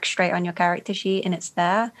can whack straight on your character sheet and it's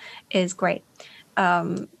there is great.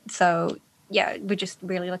 So yeah, we're just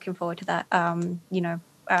really looking forward to that. You know,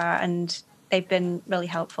 and they've been really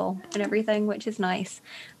helpful and everything, which is nice.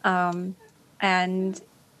 And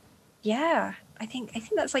yeah, I think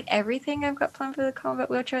that's like everything I've got planned for the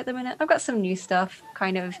Combat Wheelchair at the minute. I've got some new stuff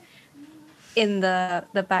kind of in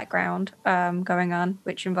the background going on,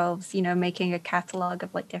 which involves, you know, making a catalog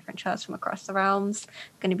of like different charts from across the realms.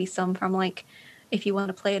 Going to be some from like if you want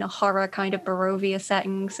to play in a horror kind of Barovia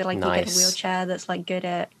setting, so like you get a wheelchair that's like good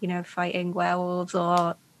at, you know, fighting werewolves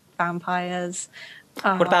or vampires.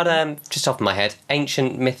 What about just off my head,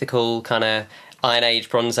 ancient mythical kind of Iron Age,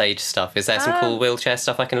 Bronze Age stuff? Is there some cool wheelchair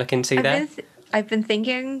stuff I can look into there? I've been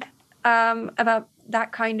thinking about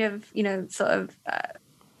that kind of, you know, sort of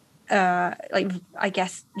like I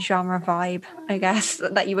guess genre vibe, I guess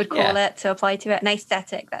that you would call it, to apply to it, an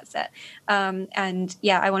aesthetic, that's it. And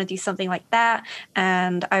yeah, I want to do something like that.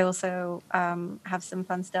 And I also have some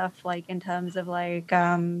fun stuff like in terms of like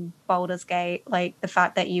Baldur's Gate, like the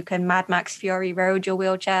fact that you can Mad Max Fury Road your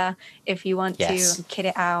wheelchair if you want to kit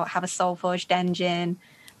it out, have a Soulforged engine,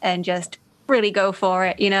 and just really go for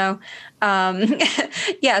it, you know.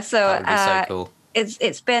 Yeah, so that would be so cool.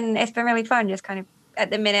 It's been really fun, just kind of. At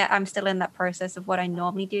the minute, I'm still in that process of what I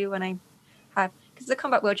normally do when I have, because the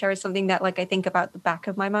Combat Wheelchair is something that like I think about the back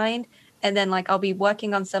of my mind, and then like I'll be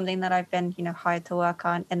working on something that I've been, you know, hired to work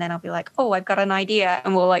on, and then I'll be like, oh, I've got an idea,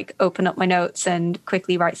 and we'll like open up my notes and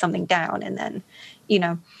quickly write something down, and then, you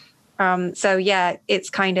know, so yeah, it's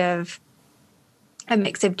kind of a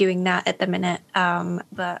mix of doing that at the minute,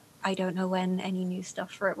 but I don't know when any new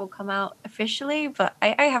stuff for it will come out officially, but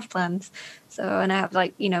I have plans. So, and I have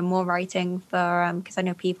like, you know, more writing for, because I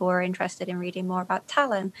know people are interested in reading more about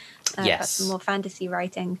Talon. I've got some more fantasy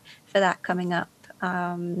writing for that coming up.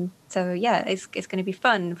 So yeah, it's going to be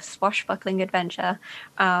fun. Swashbuckling adventure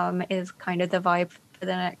is kind of the vibe for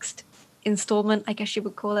the next installment, I guess you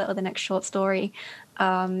would call it, or the next short story.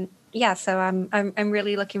 Yeah, so I'm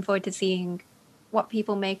really looking forward to seeing what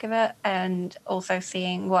people make of it, and also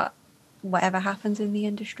seeing whatever happens in the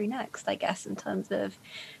industry next, I guess, in terms of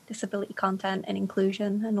disability content and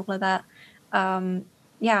inclusion and all of that.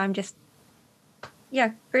 Yeah, I'm just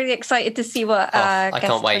really excited to see what I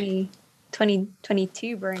can't wait.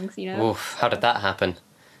 2022 brings, you know. Oof, how did that happen?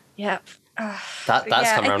 Yeah. That's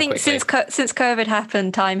come around I think quickly. since COVID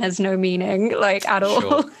happened, time has no meaning, like, at all.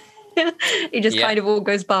 Sure. It just kind of all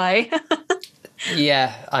goes by.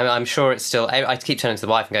 Yeah, I'm sure it's still... I keep turning to the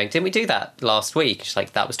wife and going, didn't we do that last week? She's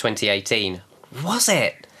like, that was 2018. Was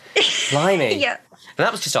it? Blimey. Yeah. And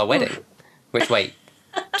that was just our wedding. Which, wait,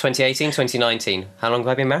 2018, 2019. How long have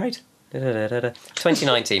I been married?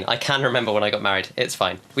 2019. I can remember when I got married. It's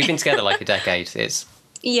fine. We've been together like a decade. It's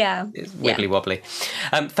wibbly wobbly.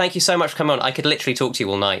 Thank you so much for coming on. I could literally talk to you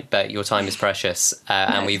all night, but your time is precious.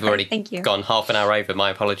 And we've already gone half an hour over. My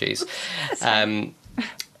apologies.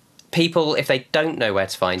 People, if they don't know where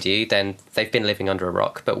to find you, then they've been living under a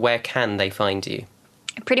rock. But where can they find you?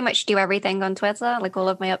 I pretty much do everything on Twitter, like all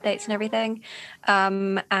of my updates and everything.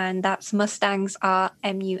 And that's Mustangs Art,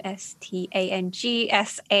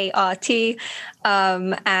 MUSTANGSART.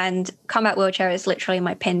 And Combat Wheelchair is literally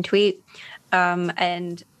my pinned tweet.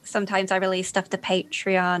 And sometimes I release stuff to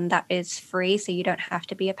Patreon that is free, so you don't have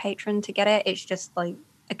to be a patron to get it. It's just like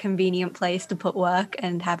a convenient place to put work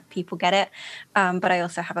and have people get it. But I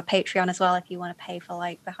also have a Patreon as well if you want to pay for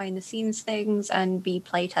like behind the scenes things and be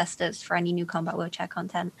play testers for any new Combat Wheelchair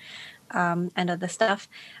content and other stuff.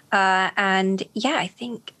 And yeah, I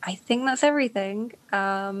think that's everything.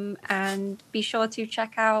 And be sure to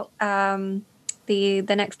check out the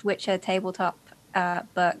next Witcher tabletop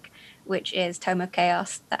book, which is Tome of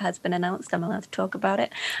Chaos, that has been announced. I'm allowed to talk about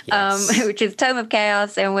it. Yes. Which is Tome of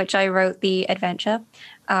Chaos, in which I wrote the adventure.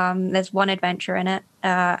 There's one adventure in it,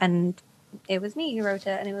 and it was me who wrote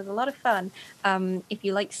it, and it was a lot of fun. If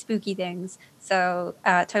you like spooky things. So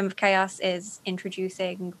Tome of Chaos is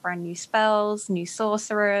introducing brand new spells, new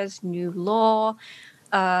sorcerers, new lore,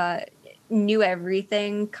 new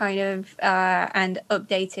everything, kind of, and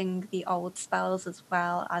updating the old spells as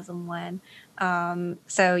well as and when.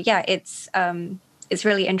 So yeah, it's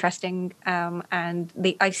really interesting, and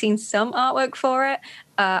I've seen some artwork for it.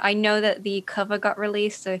 I know that the cover got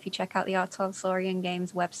released, so if you check out the Artosorian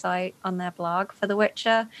Games website on their blog for The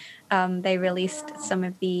Witcher, they released some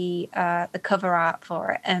of the cover art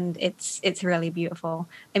for it, and it's really beautiful.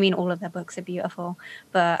 I mean, all of their books are beautiful,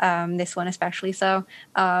 but this one especially so.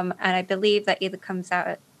 And I believe that either comes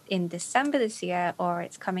out in December this year or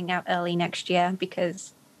it's coming out early next year,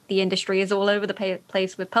 because the industry is all over the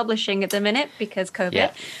place with publishing at the minute because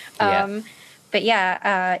COVID. But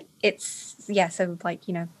yeah, so like,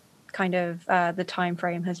 you know, kind of the time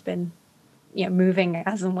frame has been, you know, moving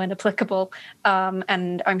as and when applicable.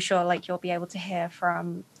 And I'm sure like you'll be able to hear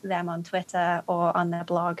from them on Twitter or on their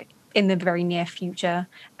blog in the very near future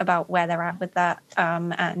about where they're at with that,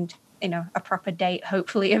 and, you know, a proper date,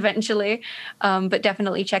 hopefully, eventually. But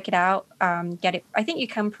definitely check it out. Get it. I think you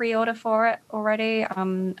can pre-order for it already.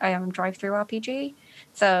 I am Drive-Thru RPG.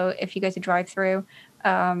 So if you go to Drive-Thru,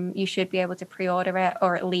 you should be able to pre-order it,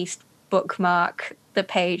 or at least bookmark the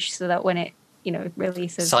page so that when it, you know,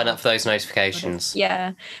 releases. Sign up for those notifications.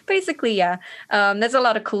 Yeah, basically, yeah. There's a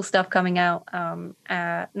lot of cool stuff coming out,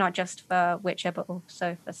 not just for Witcher, but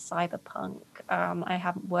also for Cyberpunk. I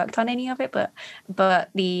haven't worked on any of it, but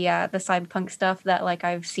the Cyberpunk stuff that like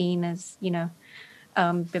I've seen as, you know,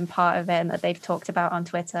 been part of it and that they've talked about on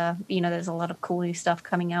Twitter, you know, there's a lot of cool new stuff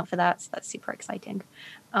coming out for that, so that's super exciting.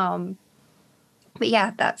 But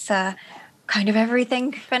yeah, that's kind of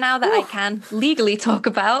everything for now that I can legally talk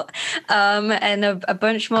about, and a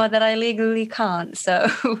bunch more that I legally can't. So,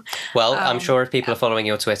 well, I'm sure if people are following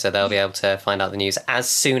your Twitter, they'll be able to find out the news as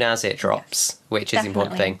soon as it drops, which is the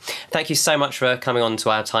important thing. Thank you so much for coming on to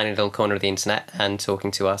our tiny little corner of the internet and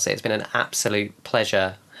talking to us. It's been an absolute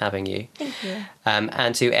pleasure having you. Thank you.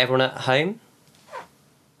 And to everyone at home,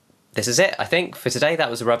 this is it, I think, for today. That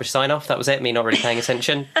was a rubbish sign-off. That was it, me not really paying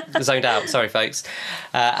attention. Zoned out. Sorry, folks.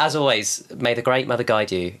 As always, may the Great Mother guide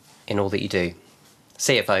you in all that you do.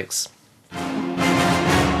 See you, folks.